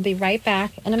we'll be right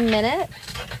back in a minute.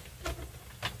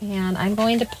 And I'm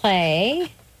going to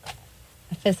play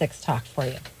a physics talk for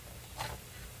you.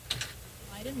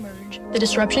 Light and merge, the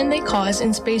disruption they cause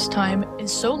in space-time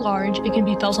is so large it can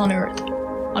be felt on Earth.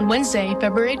 On Wednesday,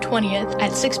 February 20th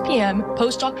at 6 p.m.,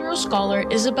 postdoctoral scholar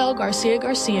Isabel Garcia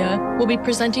will be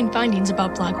presenting findings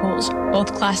about black holes,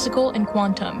 both classical and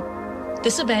quantum.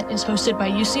 This event is hosted by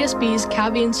UCSB's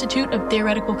Cavi Institute of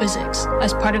Theoretical Physics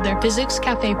as part of their Physics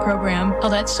Cafe program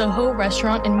held at Soho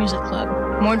Restaurant and Music Club.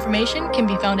 More information can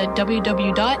be found at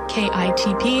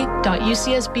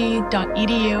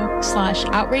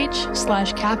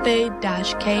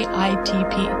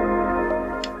www.kitp.ucsb.edu/outreach/cafe-kitp.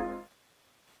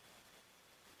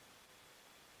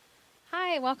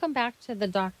 Hi, welcome back to the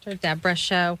Dr. Deborah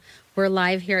Show. We're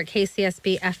live here at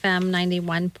KCSB FM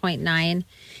 91.9.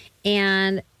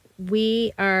 And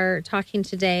We are talking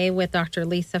today with Dr.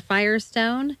 Lisa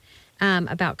Firestone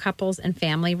about couples and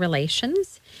family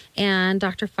relations. And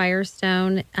Dr.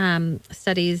 Firestone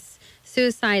studies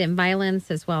suicide and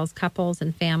violence as well as couples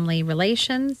and family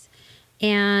relations.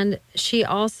 And she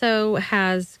also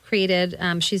has created,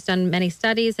 she's done many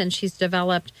studies, and she's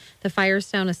developed the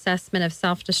Firestone Assessment of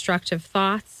Self-Destructive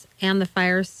Thoughts and the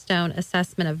Firestone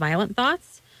Assessment of Violent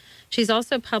Thoughts. She's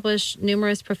also published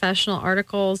numerous professional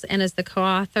articles and is the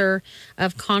co-author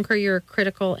of Conquer Your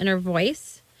Critical Inner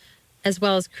Voice, as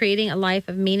well as Creating a Life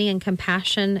of Meaning and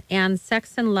Compassion and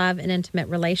Sex and Love in Intimate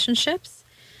Relationships.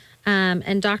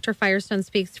 And Dr. Firestone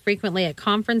speaks frequently at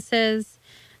conferences.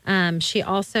 She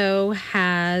also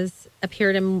has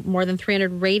appeared in more than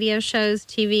 300 radio shows,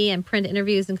 TV, and print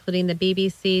interviews, including the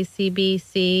BBC,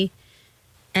 CBC,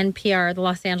 NPR, the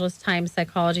Los Angeles Times,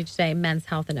 Psychology Today, Men's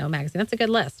Health, and O Magazine. That's a good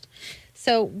list.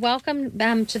 So welcome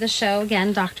to the show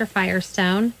again, Dr.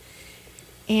 Firestone.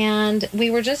 And we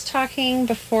were just talking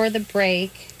before the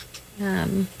break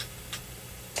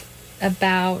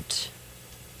about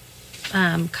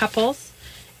couples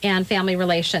and family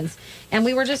relations. And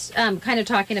we were just kind of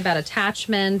talking about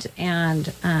attachment, and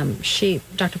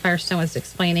Dr. Firestone was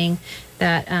explaining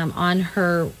that on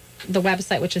the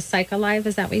website, which is Psycholive,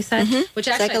 is that what you said? Mm-hmm. Which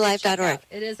actually Psycholive.org.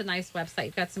 It is a nice website.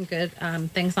 You've got some good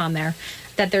things on there.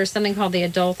 That there's something called the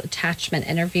Adult Attachment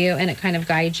Interview, and it kind of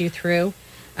guides you through,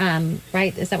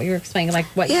 right? Is that what you were explaining? Like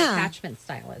what your attachment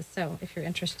style is. So if you're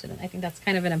interested in, I think that's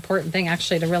kind of an important thing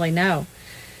actually to really know.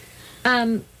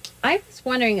 I was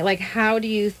wondering, like, how do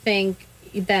you think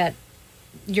that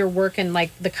your work in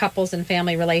like the couples and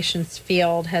family relations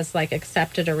field has like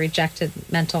accepted or rejected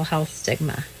mental health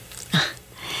stigma?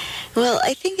 Well,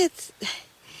 I think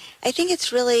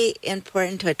it's really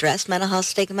important to address mental health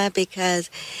stigma, because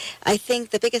I think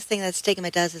the biggest thing that stigma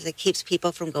does is it keeps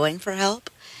people from going for help.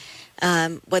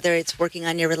 Whether it's working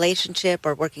on your relationship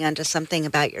or working on just something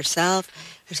about yourself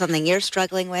or something you're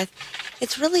struggling with,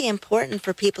 it's really important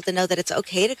for people to know that it's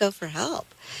okay to go for help.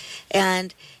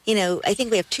 And, I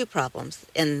think we have two problems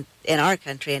in our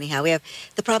country anyhow. We have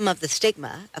the problem of the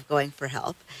stigma of going for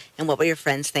help, and what will your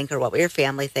friends think, or what will your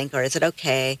family think, or is it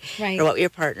okay, right, or what will your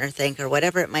partner think, or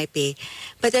whatever it might be.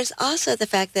 But there's also the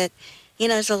fact that,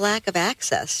 there's a lack of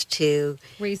access to,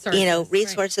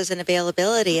 resources and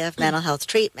availability of mental health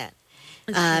treatment.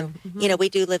 We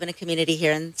do live in a community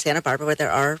here in Santa Barbara where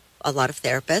there are a lot of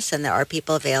therapists, and there are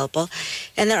people available,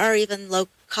 and there are even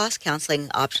low-cost counseling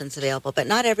options available, but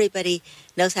not everybody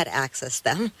knows how to access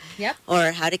them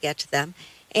or how to get to them.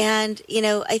 And,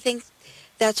 I think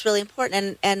that's really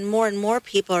important, and more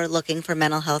people are looking for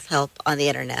mental health help on the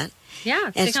internet.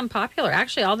 Yeah, it's become popular.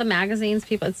 Actually, all the magazines,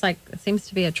 people, it seems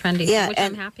to be a trendy thing, which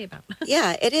I'm happy about.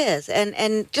 Yeah, it is.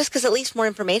 And just because at least more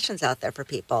information's out there for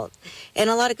people, and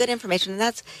a lot of good information. And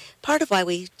that's part of why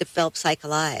we developed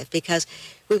Psycholive, because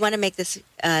we want to make this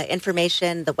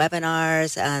information, the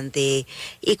webinars and the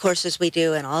e-courses we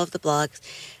do and all of the blogs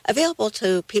available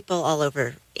to people all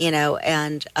over,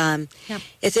 and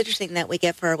it's interesting that we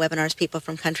get for our webinars people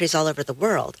from countries all over the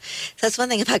world. So that's one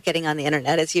thing about getting on the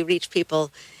internet, is you reach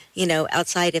people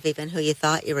outside of even who you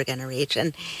thought you were going to reach.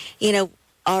 And,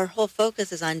 our whole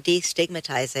focus is on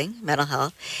destigmatizing mental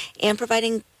health and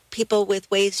providing people with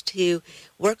ways to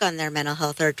work on their mental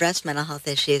health or address mental health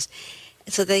issues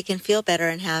so they can feel better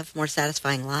and have more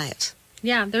satisfying lives.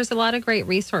 Yeah, there's a lot of great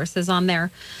resources on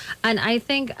there. And I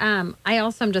think I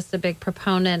also am just a big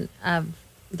proponent of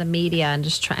the media,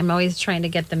 and I'm always trying to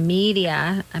get the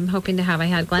media. I'm hoping to I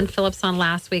had Glenn Phillips on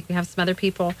last week. We have some other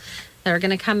people that are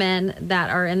going to come in that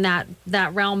are in that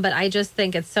realm. But I just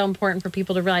think it's so important for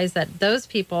people to realize that those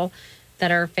people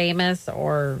that are famous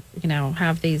or,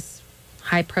 have these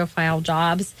high profile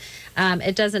jobs,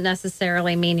 it doesn't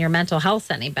necessarily mean your mental health's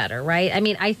any better, right? I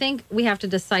mean, I think we have to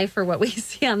decipher what we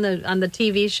see on the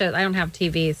TV shows. I don't have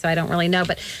TV, so I don't really know,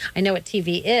 but I know what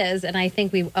TV is. And I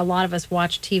think a lot of us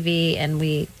watch TV and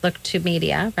we look to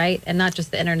media, right? And not just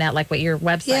the internet, like what your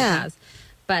website has.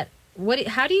 But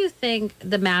how do you think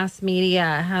the mass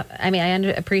media, I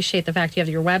appreciate the fact you have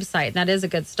your website, and that is a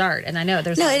good start. And I know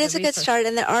there's it is a good start,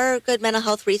 and there are good mental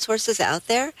health resources out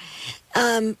there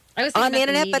on the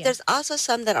internet, but there's also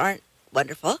some that aren't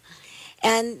wonderful.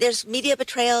 And there's media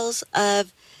portrayals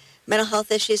of mental health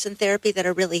issues and therapy that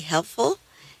are really helpful,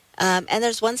 and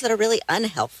there's ones that are really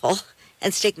unhelpful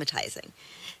and stigmatizing.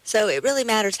 So it really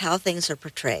matters how things are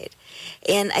portrayed.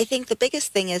 And I think the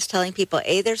biggest thing is telling people,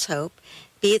 A, there's hope,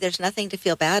 B, there's nothing to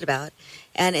feel bad about,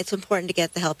 and it's important to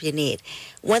get the help you need.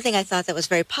 One thing I thought that was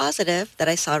very positive that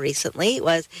I saw recently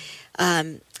was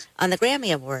on the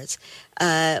Grammy Awards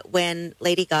when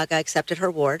Lady Gaga accepted her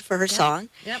award for her song.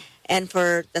 and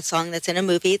for the song that's in a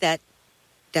movie that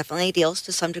definitely deals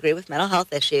to some degree with mental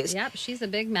health issues. Yep, she's a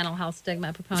big mental health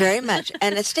stigma proponent. Very much,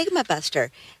 and a stigma buster.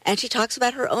 And she talks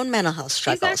about her own mental health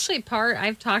struggles. She's actually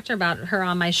I've talked about her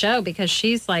on my show because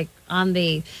she's like on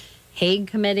the Hague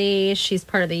Committee. She's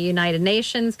part of the United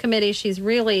Nations Committee. She's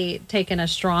really taken a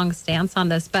strong stance on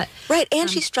this. But right, and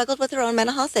she struggled with her own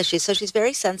mental health issues, so she's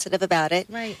very sensitive about it.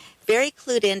 Right. Very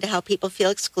clued into how people feel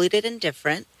excluded and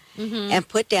different, and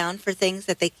put down for things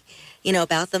that they,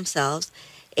 about themselves,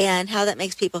 and how that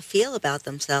makes people feel about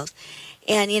themselves.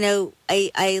 And,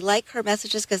 I like her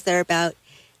messages because they're about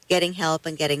getting help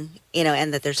and getting,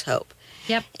 and that there's hope.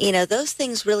 Yep. Those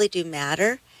things really do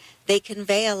matter. They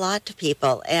convey a lot to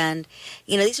people. And,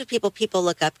 these are people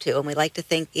look up to, and we like to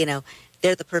think,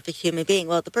 they're the perfect human being.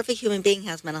 Well, the perfect human being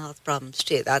has mental health problems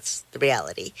too. That's the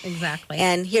reality. Exactly.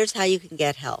 And here's how you can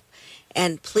get help.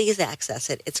 And please access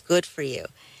it. It's good for you.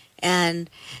 And,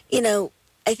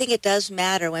 I think it does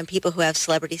matter when people who have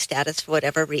celebrity status for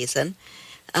whatever reason,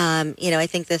 I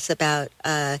think this about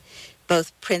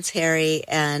both Prince Harry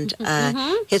and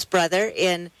his brother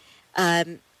and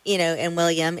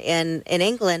William in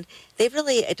England, they've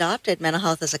really adopted mental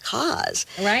health as a cause.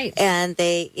 Right. And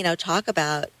they, talk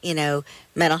about,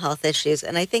 mental health issues.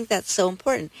 And I think that's so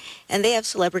important. And they have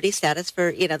celebrity status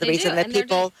for, the reason that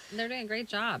people... They're doing a great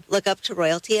job. Look up to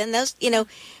royalty. And those,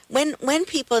 when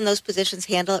people in those positions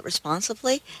handle it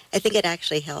responsibly, I think it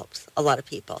actually helps a lot of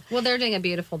people. Well, they're doing a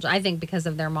beautiful job, I think, because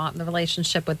of their the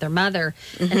relationship with their mother.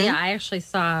 And yeah, I actually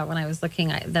saw when I was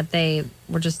looking that they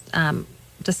were just...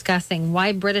 discussing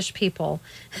why British people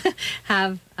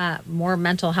have more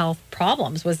mental health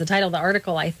problems was the title of the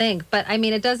article, I think. But I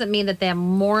mean, it doesn't mean that they have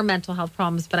more mental health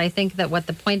problems, but I think that what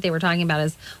the point they were talking about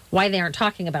is why they aren't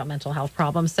talking about mental health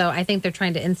problems. So I think they're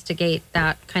trying to instigate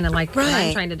that kind of like,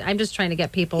 right. I'm just trying to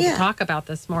get people to talk about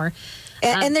this more.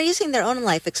 And they're using their own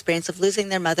life experience of losing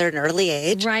their mother at an early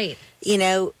age, right?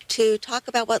 To talk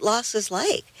about what loss is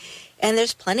like. And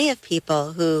there's plenty of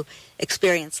people who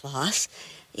experience loss,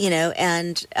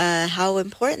 and how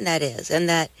important that is, and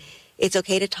that it's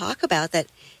okay to talk about that.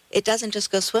 It doesn't just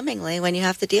go swimmingly when you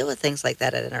have to deal with things like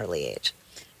that at an early age.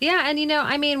 Yeah,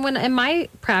 and when in my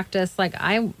practice, like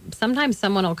sometimes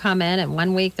someone will come in and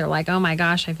 1 week they're like, "Oh my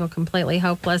gosh, I feel completely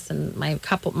hopeless, and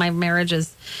my marriage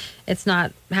it's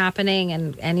not happening,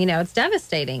 and it's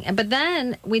devastating." But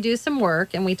then we do some work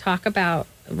and we talk about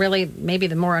really maybe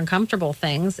the more uncomfortable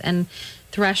things and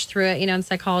thresh through it. In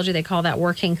psychology they call that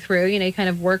working through. You kind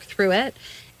of work through it,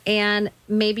 and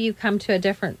maybe you come to a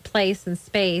different place and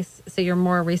space, so you're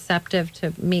more receptive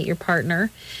to meet your partner.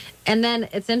 And then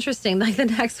it's interesting, like the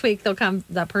next week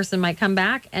that person might come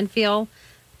back and feel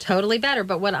totally better.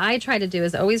 But what I try to do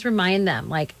is always remind them,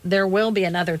 like, there will be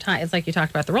another time. It's like you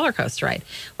talked about the roller coaster ride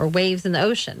or waves in the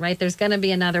ocean, right? There's going to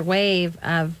be another wave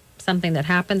of something that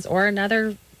happens, or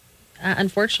another,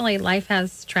 unfortunately, life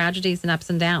has tragedies and ups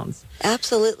and downs.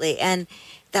 Absolutely. And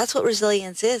that's what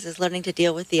resilience is learning to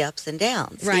deal with the ups and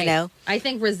downs. Right. I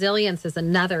think resilience is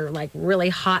another like really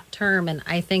hot term. And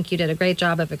I think you did a great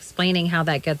job of explaining how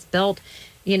that gets built,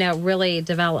 really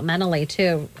developmentally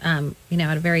too,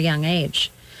 at a very young age.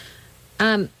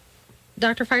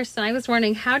 Dr. Firestone, I was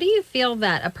wondering, how do you feel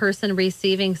that a person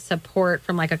receiving support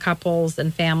from like a couples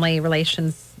and family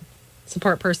relations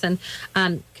support person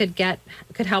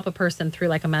could help a person through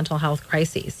like a mental health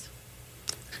crisis?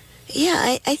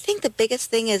 Yeah, I think the biggest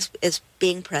thing is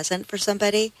being present for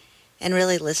somebody and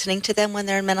really listening to them when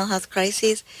they're in mental health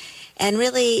crises, and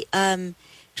really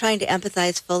trying to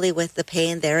empathize fully with the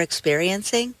pain they're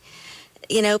experiencing.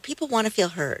 People want to feel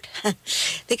heard.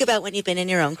 Think about when you've been in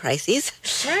your own crises.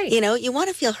 Right. You want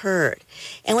to feel heard.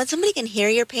 And when somebody can hear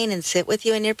your pain and sit with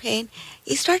you in your pain,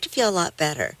 you start to feel a lot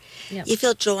better. Yep. You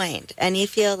feel joined, and you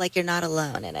feel like you're not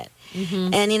alone in it.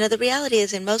 Mm-hmm. And, the reality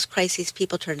is in most crises,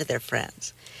 people turn to their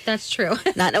friends. That's true.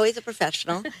 Not always a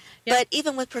professional. Yep. But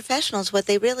even with professionals, what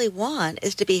they really want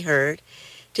is to be heard,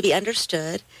 to be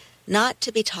understood, not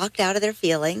to be talked out of their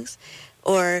feelings,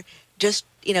 or just,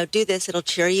 do this, it'll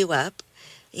cheer you up,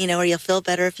 or you'll feel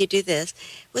better if you do this.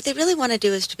 What they really want to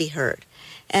do is to be heard,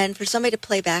 and for somebody to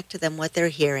play back to them what they're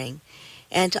hearing,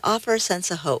 and to offer a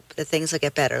sense of hope that things will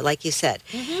get better, like you said.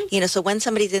 Mm-hmm. So when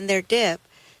somebody's in their dip,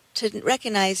 to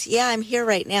recognize, yeah, I'm here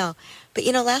right now, but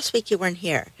last week you weren't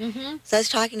here. Mm-hmm. So I was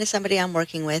talking to somebody I'm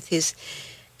working with who's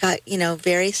got,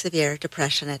 very severe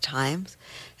depression at times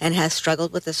and has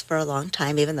struggled with this for a long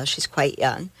time, even though she's quite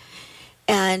young.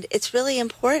 And it's really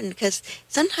important because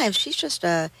sometimes she's just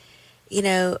a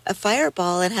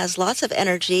fireball and has lots of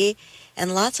energy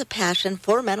and lots of passion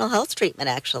for mental health treatment,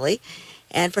 actually,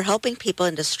 and for helping people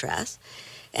in distress.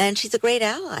 And she's a great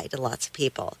ally to lots of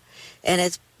people and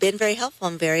has been very helpful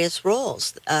in various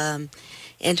roles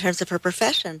in terms of her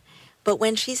profession. But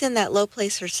when she's in that low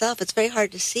place herself, it's very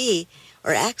hard to see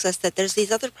or access that there's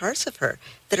these other parts of her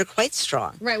that are quite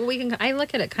strong. Right. Well, I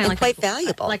look at it kind of like quite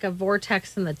valuable, like a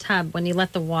vortex in the tub. When you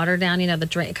let the water down, the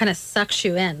drain, it kind of sucks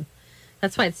you in.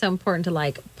 That's why it's so important to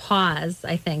like pause,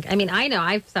 I think. I mean, I know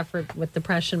I've suffered with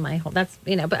depression but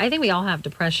I think we all have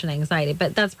depression, anxiety,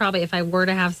 but that's probably if I were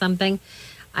to have something.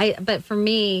 But for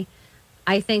me,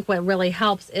 I think what really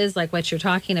helps is like what you're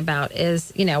talking about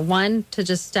is, one, to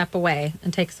just step away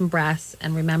and take some breaths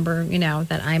and remember,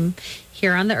 that I'm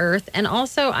here on the earth. And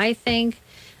also I think,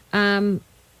 I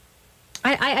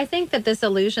think that this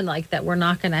illusion like that we're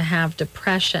not going to have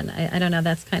depression. I don't know,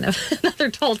 that's kind of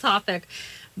another whole topic,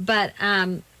 but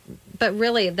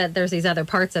really that there's these other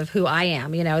parts of who I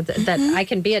am, that I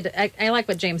can be. I like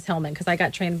what James Hillman, because I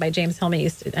got trained by James Hillman. I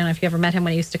don't know if you ever met him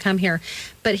when he used to come here,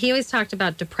 but he always talked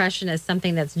about depression as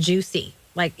something that's juicy.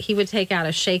 Like he would take out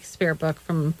a Shakespeare book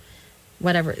from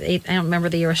whatever, I don't remember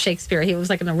the year of Shakespeare. He was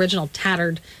like an original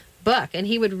tattered book, and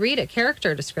he would read a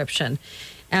character description.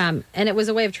 And it was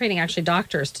a way of training actually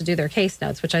doctors to do their case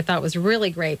notes, which I thought was really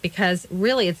great, because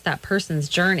really it's that person's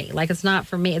journey. Like it's not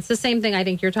for me. It's the same thing I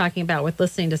think you're talking about with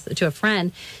listening to a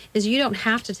friend, is you don't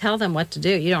have to tell them what to do.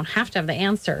 You don't have to have the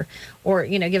answer or,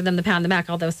 give them the pat on the back,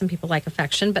 although some people like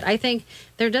affection. But I think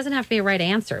there doesn't have to be a right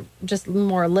answer, just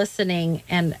more listening.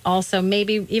 And also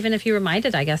maybe even if you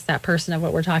reminded, I guess, that person of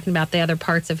what we're talking about, the other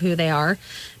parts of who they are,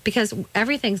 because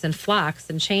everything's in flux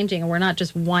and changing, and we're not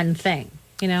just one thing.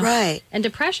 Right. And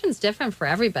depression's different for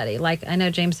everybody. Like I know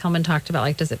James Hillman talked about,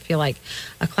 like, does it feel like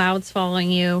a cloud's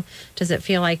following you? Does it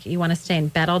feel like you want to stay in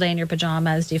bed all day in your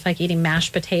pajamas? Do you feel like eating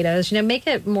mashed potatoes? Make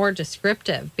it more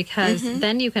descriptive, because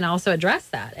then you can also address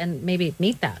that and maybe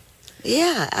meet that.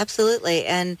 Yeah, absolutely.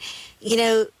 And,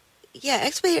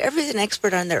 everybody's an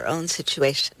expert on their own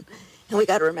situation. And we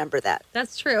got to remember that.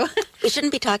 That's true. We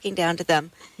shouldn't be talking down to them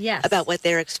about what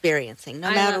they're experiencing, no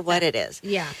matter what it is.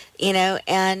 Yeah.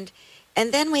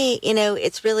 And then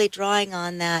it's really drawing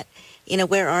on that,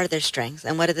 where are their strengths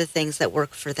and what are the things that work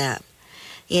for them,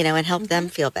 and help them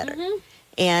feel better.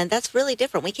 And that's really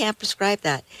different. We can't prescribe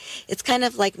that. It's kind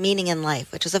of like meaning in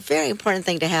life, which is a very important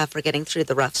thing to have for getting through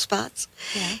the rough spots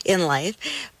in life.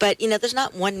 But, there's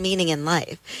not one meaning in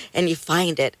life, and you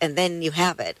find it, and then you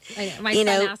have it. I know. My son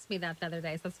asked me that the other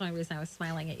day, so that's the only reason I was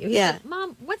smiling at you. He said,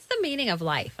 Mom, what's the meaning of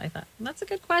life? I thought, that's a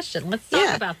good question. Let's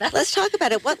talk about that. Let's talk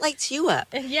about it. What lights you up?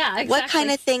 Yeah, exactly. What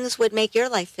kind of things would make your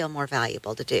life feel more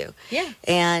valuable to do? Yeah.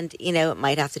 And, it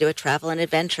might have to do with travel and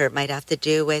adventure. It might have to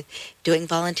do with doing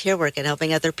volunteer work and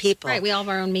helping other people. Right, we all have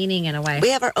our own meaning in a way. We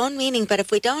have our own meaning, but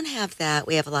if we don't have that,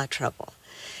 we have a lot of trouble.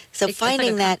 So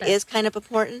finding that is kind of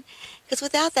important, because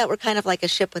without that, we're kind of like a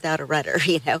ship without a rudder,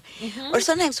 Or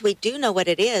sometimes we do know what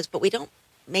it is, but we don't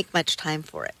make much time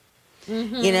for it.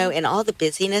 And all the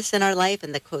busyness in our life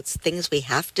and the quotes, things we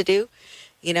have to do,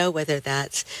 whether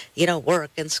that's,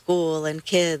 work and school and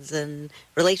kids and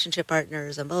relationship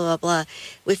partners and blah, blah, blah.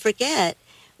 We forget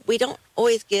we don't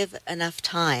always give enough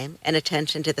time and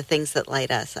attention to the things that light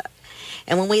us up.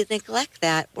 And when we neglect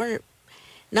that, we're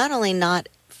not only not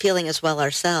feeling as well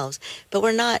ourselves, but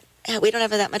we don't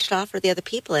have that much to offer the other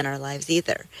people in our lives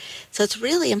either. So it's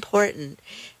really important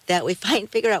that we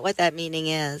figure out what that meaning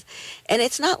is. And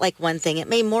it's not like one thing. It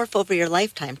may morph over your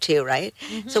lifetime too, right?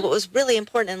 So what was really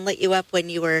important and lit you up when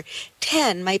you were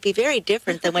 10 might be very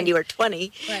different than when you were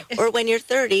 20 or when you're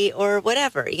 30 or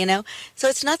whatever, So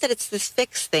it's not that it's this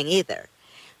fixed thing either,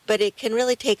 but it can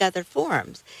really take other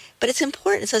forms. But it's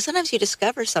important. So sometimes you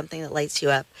discover something that lights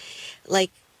you up.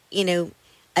 Like,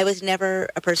 I was never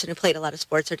a person who played a lot of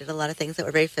sports or did a lot of things that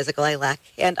were very physical. I lack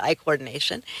hand-eye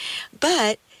coordination.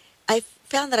 But I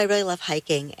found that I really love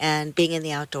hiking and being in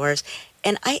the outdoors,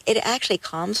 and it actually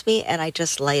calms me, and I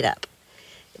just light up.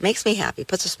 It makes me happy,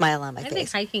 puts a smile on my face. I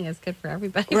think hiking is good for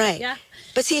everybody. Right. Yeah.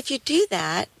 But see, if you do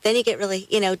that, then you get really,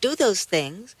 do those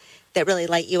things that really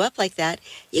light you up like that.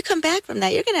 You come back from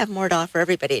that, you're going to have more to offer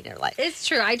everybody in your life. It's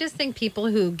true. I just think people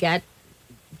who get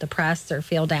depressed or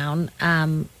feel down,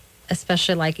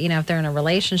 especially like, if they're in a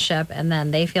relationship and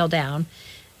then they feel down,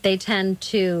 they tend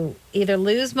to either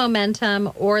lose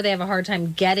momentum or they have a hard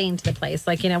time getting to the place.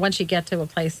 Like, once you get to a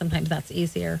place, sometimes that's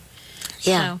easier.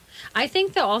 Yeah. So I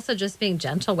think, though, also just being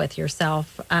gentle with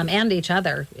yourself and each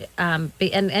other and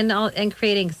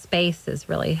creating space is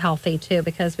really healthy, too,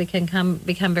 because we can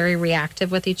become very reactive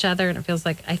with each other. And it feels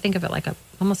like, I think of it like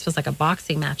almost feels like a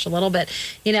boxing match a little bit,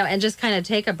 and just kind of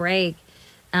take a break.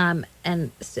 And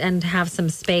have some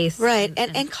space. Right,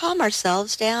 and calm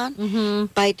ourselves down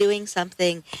by doing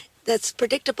something that's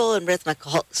predictable and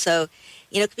rhythmical. So,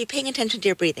 it could be paying attention to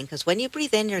your breathing, because when you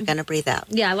breathe in, you're going to breathe out.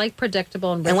 Yeah, I like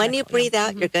predictable and rhythmical. And when you breathe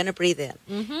out, you're going to breathe in.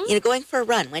 Going for a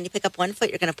run, when you pick up one foot,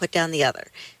 you're going to put down the other.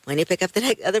 When you pick up the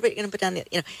other foot, you're going to put down the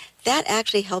other. That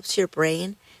actually helps your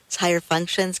brain, its higher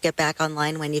functions, get back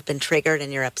online when you've been triggered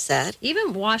and you're upset.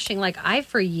 Even washing, I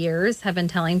for years have been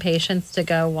telling patients to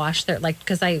go wash their,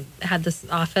 because I had this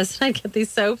office and I'd get these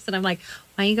soaps and I'm like,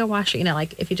 why don't you go wash it?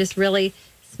 If you just really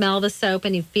smell the soap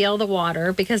and you feel the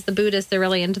water, because the Buddhists, they're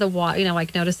really into the water,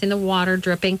 noticing the water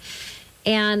dripping.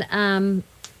 And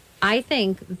I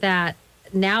think that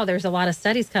now there's a lot of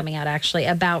studies coming out actually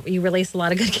about you release a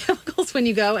lot of good chemicals when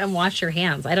you go and wash your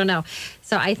hands. I don't know.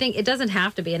 So I think it doesn't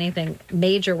have to be anything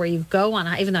major where you go on,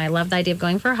 even though I love the idea of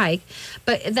going for a hike.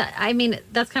 But that's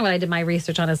kind of what I did my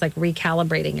research on, is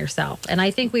recalibrating yourself. And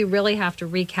I think we really have to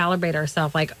recalibrate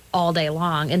ourselves all day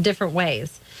long in different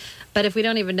ways. But if we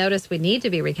don't even notice we need to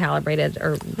be recalibrated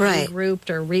or regrouped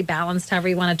or rebalanced, however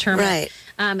you want to term it,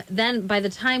 then by the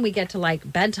time we get to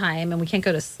bedtime and we can't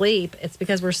go to sleep, it's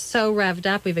because we're so revved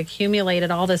up. We've accumulated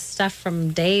all this stuff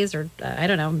from days or, I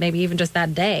don't know, maybe even just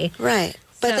that day. Right.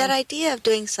 But that idea of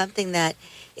doing something that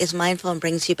is mindful and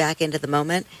brings you back into the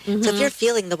moment. So if you're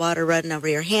feeling the water running over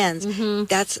your hands,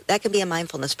 that can be a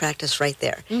mindfulness practice right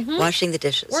there. Washing the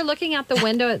dishes. Or looking out the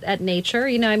window at nature.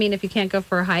 If you can't go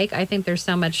for a hike, I think there's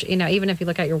so much, even if you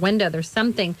look out your window, there's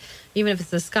something, even if it's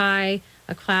the sky,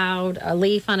 a cloud, a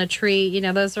leaf on a tree,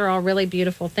 those are all really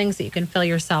beautiful things that you can fill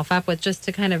yourself up with just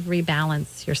to kind of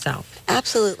rebalance yourself.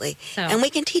 Absolutely. And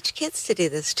we can teach kids to do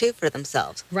this too for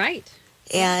themselves. Right.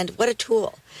 And what a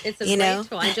tool. It's a great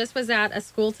tool. I just was at a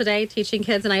school today teaching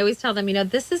kids, and I always tell them,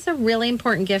 this is a really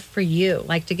important gift for you,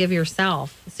 to give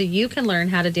yourself, so you can learn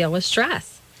how to deal with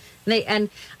stress. And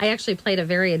I actually played a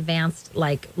very advanced,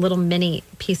 little mini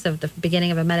piece of the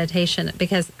beginning of a meditation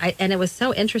and it was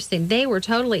so interesting. They were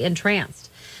totally entranced.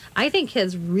 I think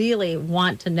kids really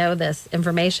want to know this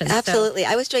information. Absolutely.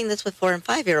 I was doing this with 4 and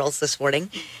 5-year-olds this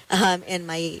morning in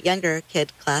my younger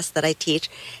kid class that I teach.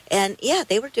 And,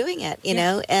 they were doing it, you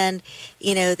know. And,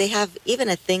 they have even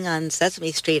a thing on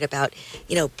Sesame Street about,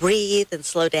 breathe and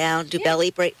slow down, do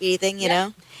belly breathing, you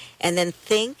know. And then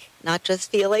think, not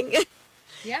just feeling.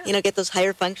 Get those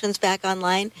higher functions back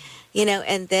online,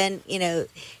 and then,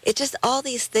 it's just all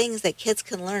these things that kids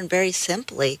can learn very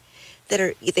simply.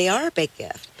 They are a big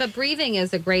gift. But breathing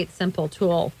is a great, simple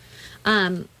tool.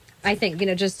 I think,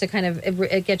 just to kind of,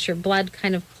 it gets your blood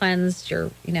kind of cleansed,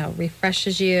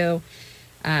 refreshes you.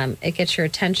 It gets your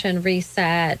attention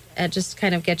reset. It just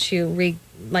kind of gets you,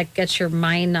 gets your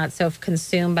mind not so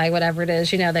consumed by whatever it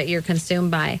is, that you're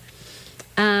consumed by.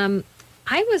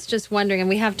 I was just wondering, and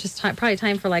we have just probably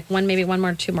time for maybe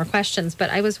two more questions, but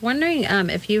I was wondering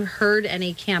if you heard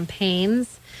any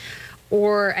campaigns.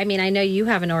 Or, I know you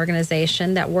have an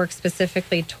organization that works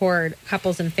specifically toward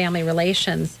couples and family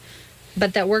relations,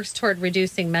 but that works toward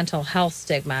reducing mental health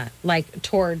stigma,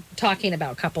 toward talking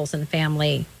about couples and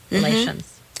family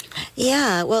relations.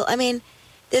 Yeah, well,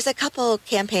 there's a couple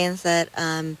campaigns that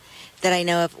I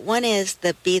know of. One is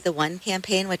the Be the One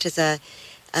campaign, which is to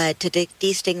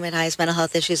destigmatize mental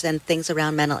health issues and things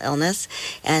around mental illness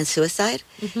and suicide.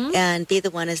 And Be the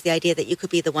One is the idea that you could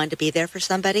be the one to be there for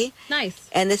somebody. Nice.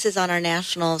 And this is on our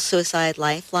National Suicide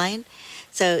Lifeline.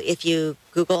 So if you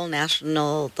Google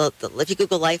if you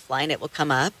Google Lifeline, it will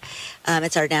come up.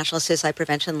 It's our National Suicide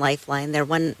Prevention Lifeline.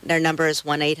 Their number is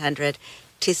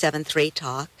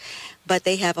 1-800-273-TALK. But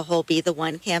they have a whole Be the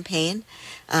One campaign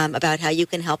about how you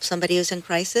can help somebody who's in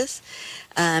crisis.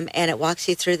 And it walks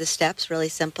you through the steps really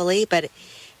simply, but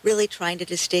really trying to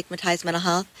destigmatize mental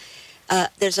health.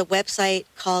 There's a website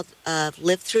called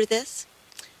Live Through This,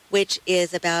 which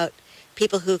is about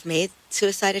people who've made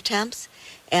suicide attempts.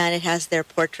 And it has their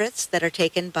portraits that are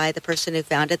taken by the person who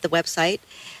founded the website,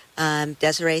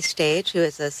 Desiree Stage, who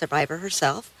is a survivor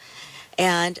herself.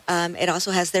 And it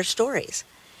also has their stories.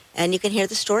 And you can hear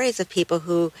the stories of people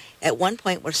who at one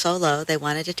point were so low they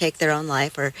wanted to take their own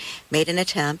life or made an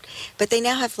attempt, but they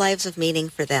now have lives of meaning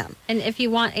for them. And if you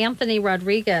want Anthony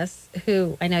Rodriguez,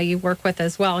 who I know you work with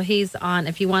as well, he's on,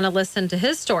 if you want to listen to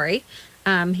his story,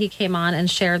 he came on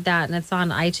and shared that, and it's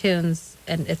on iTunes,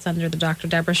 and it's under the Dr.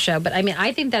 Deborah Show. But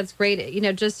I think that's great,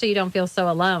 just so you don't feel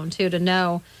so alone, too, to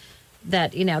know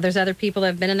that, there's other people that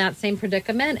have been in that same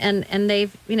predicament, and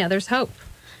they've, there's hope.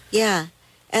 Yeah.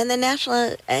 And the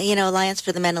National, Alliance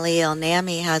for the Mentally Ill,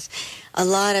 NAMI, has a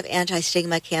lot of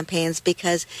anti-stigma campaigns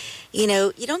because, you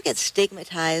don't get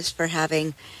stigmatized for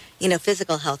having,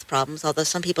 physical health problems, although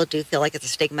some people do feel like it's a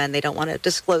stigma and they don't want to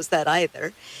disclose that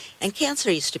either. And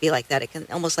cancer used to be like that. It can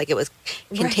almost like it was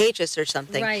contagious or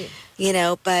something. Right.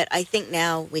 But I think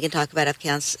now we can talk about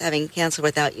having cancer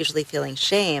without usually feeling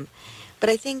shame. But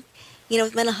I think,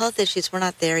 with mental health issues, we're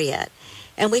not there yet.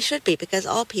 And we should be, because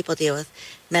all people deal with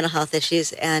mental health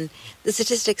issues. And the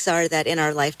statistics are that in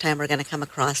our lifetime, we're going to come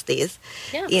across these,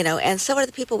 and so are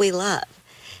the people we love.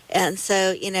 And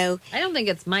so, I don't think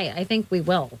it's might. I think we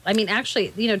will. I mean, actually,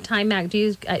 Time Mag. Do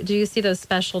you see those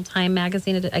special Time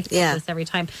magazine? I do this every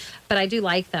time, but I do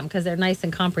like them because they're nice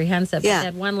and comprehensive. Yeah. They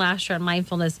had one last year on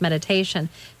mindfulness meditation.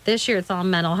 This year it's all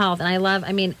mental health, and I love.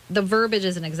 I mean, the verbiage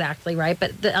isn't exactly right,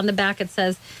 but on the back it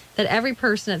says that every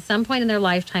person at some point in their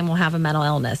lifetime will have a mental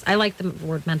illness. I like the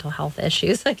word mental health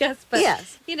issues, I guess. But,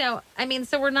 yes.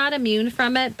 So we're not immune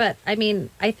from it. But, I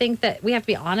think that we have to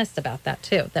be honest about that,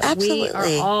 too. That Absolutely.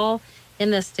 we are all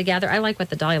in this together. I like what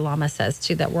the Dalai Lama says,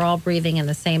 too, that we're all breathing in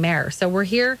the same air. So we're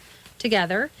here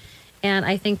together. And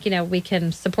I think, we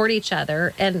can support each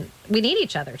other. And we need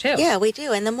each other, too. Yeah, we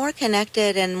do. And the more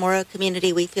connected and more a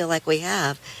community we feel like we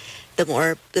have,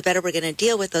 the better we're going to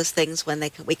deal with those things when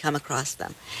we come across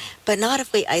them. But not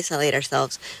if we isolate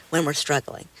ourselves when we're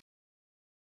struggling.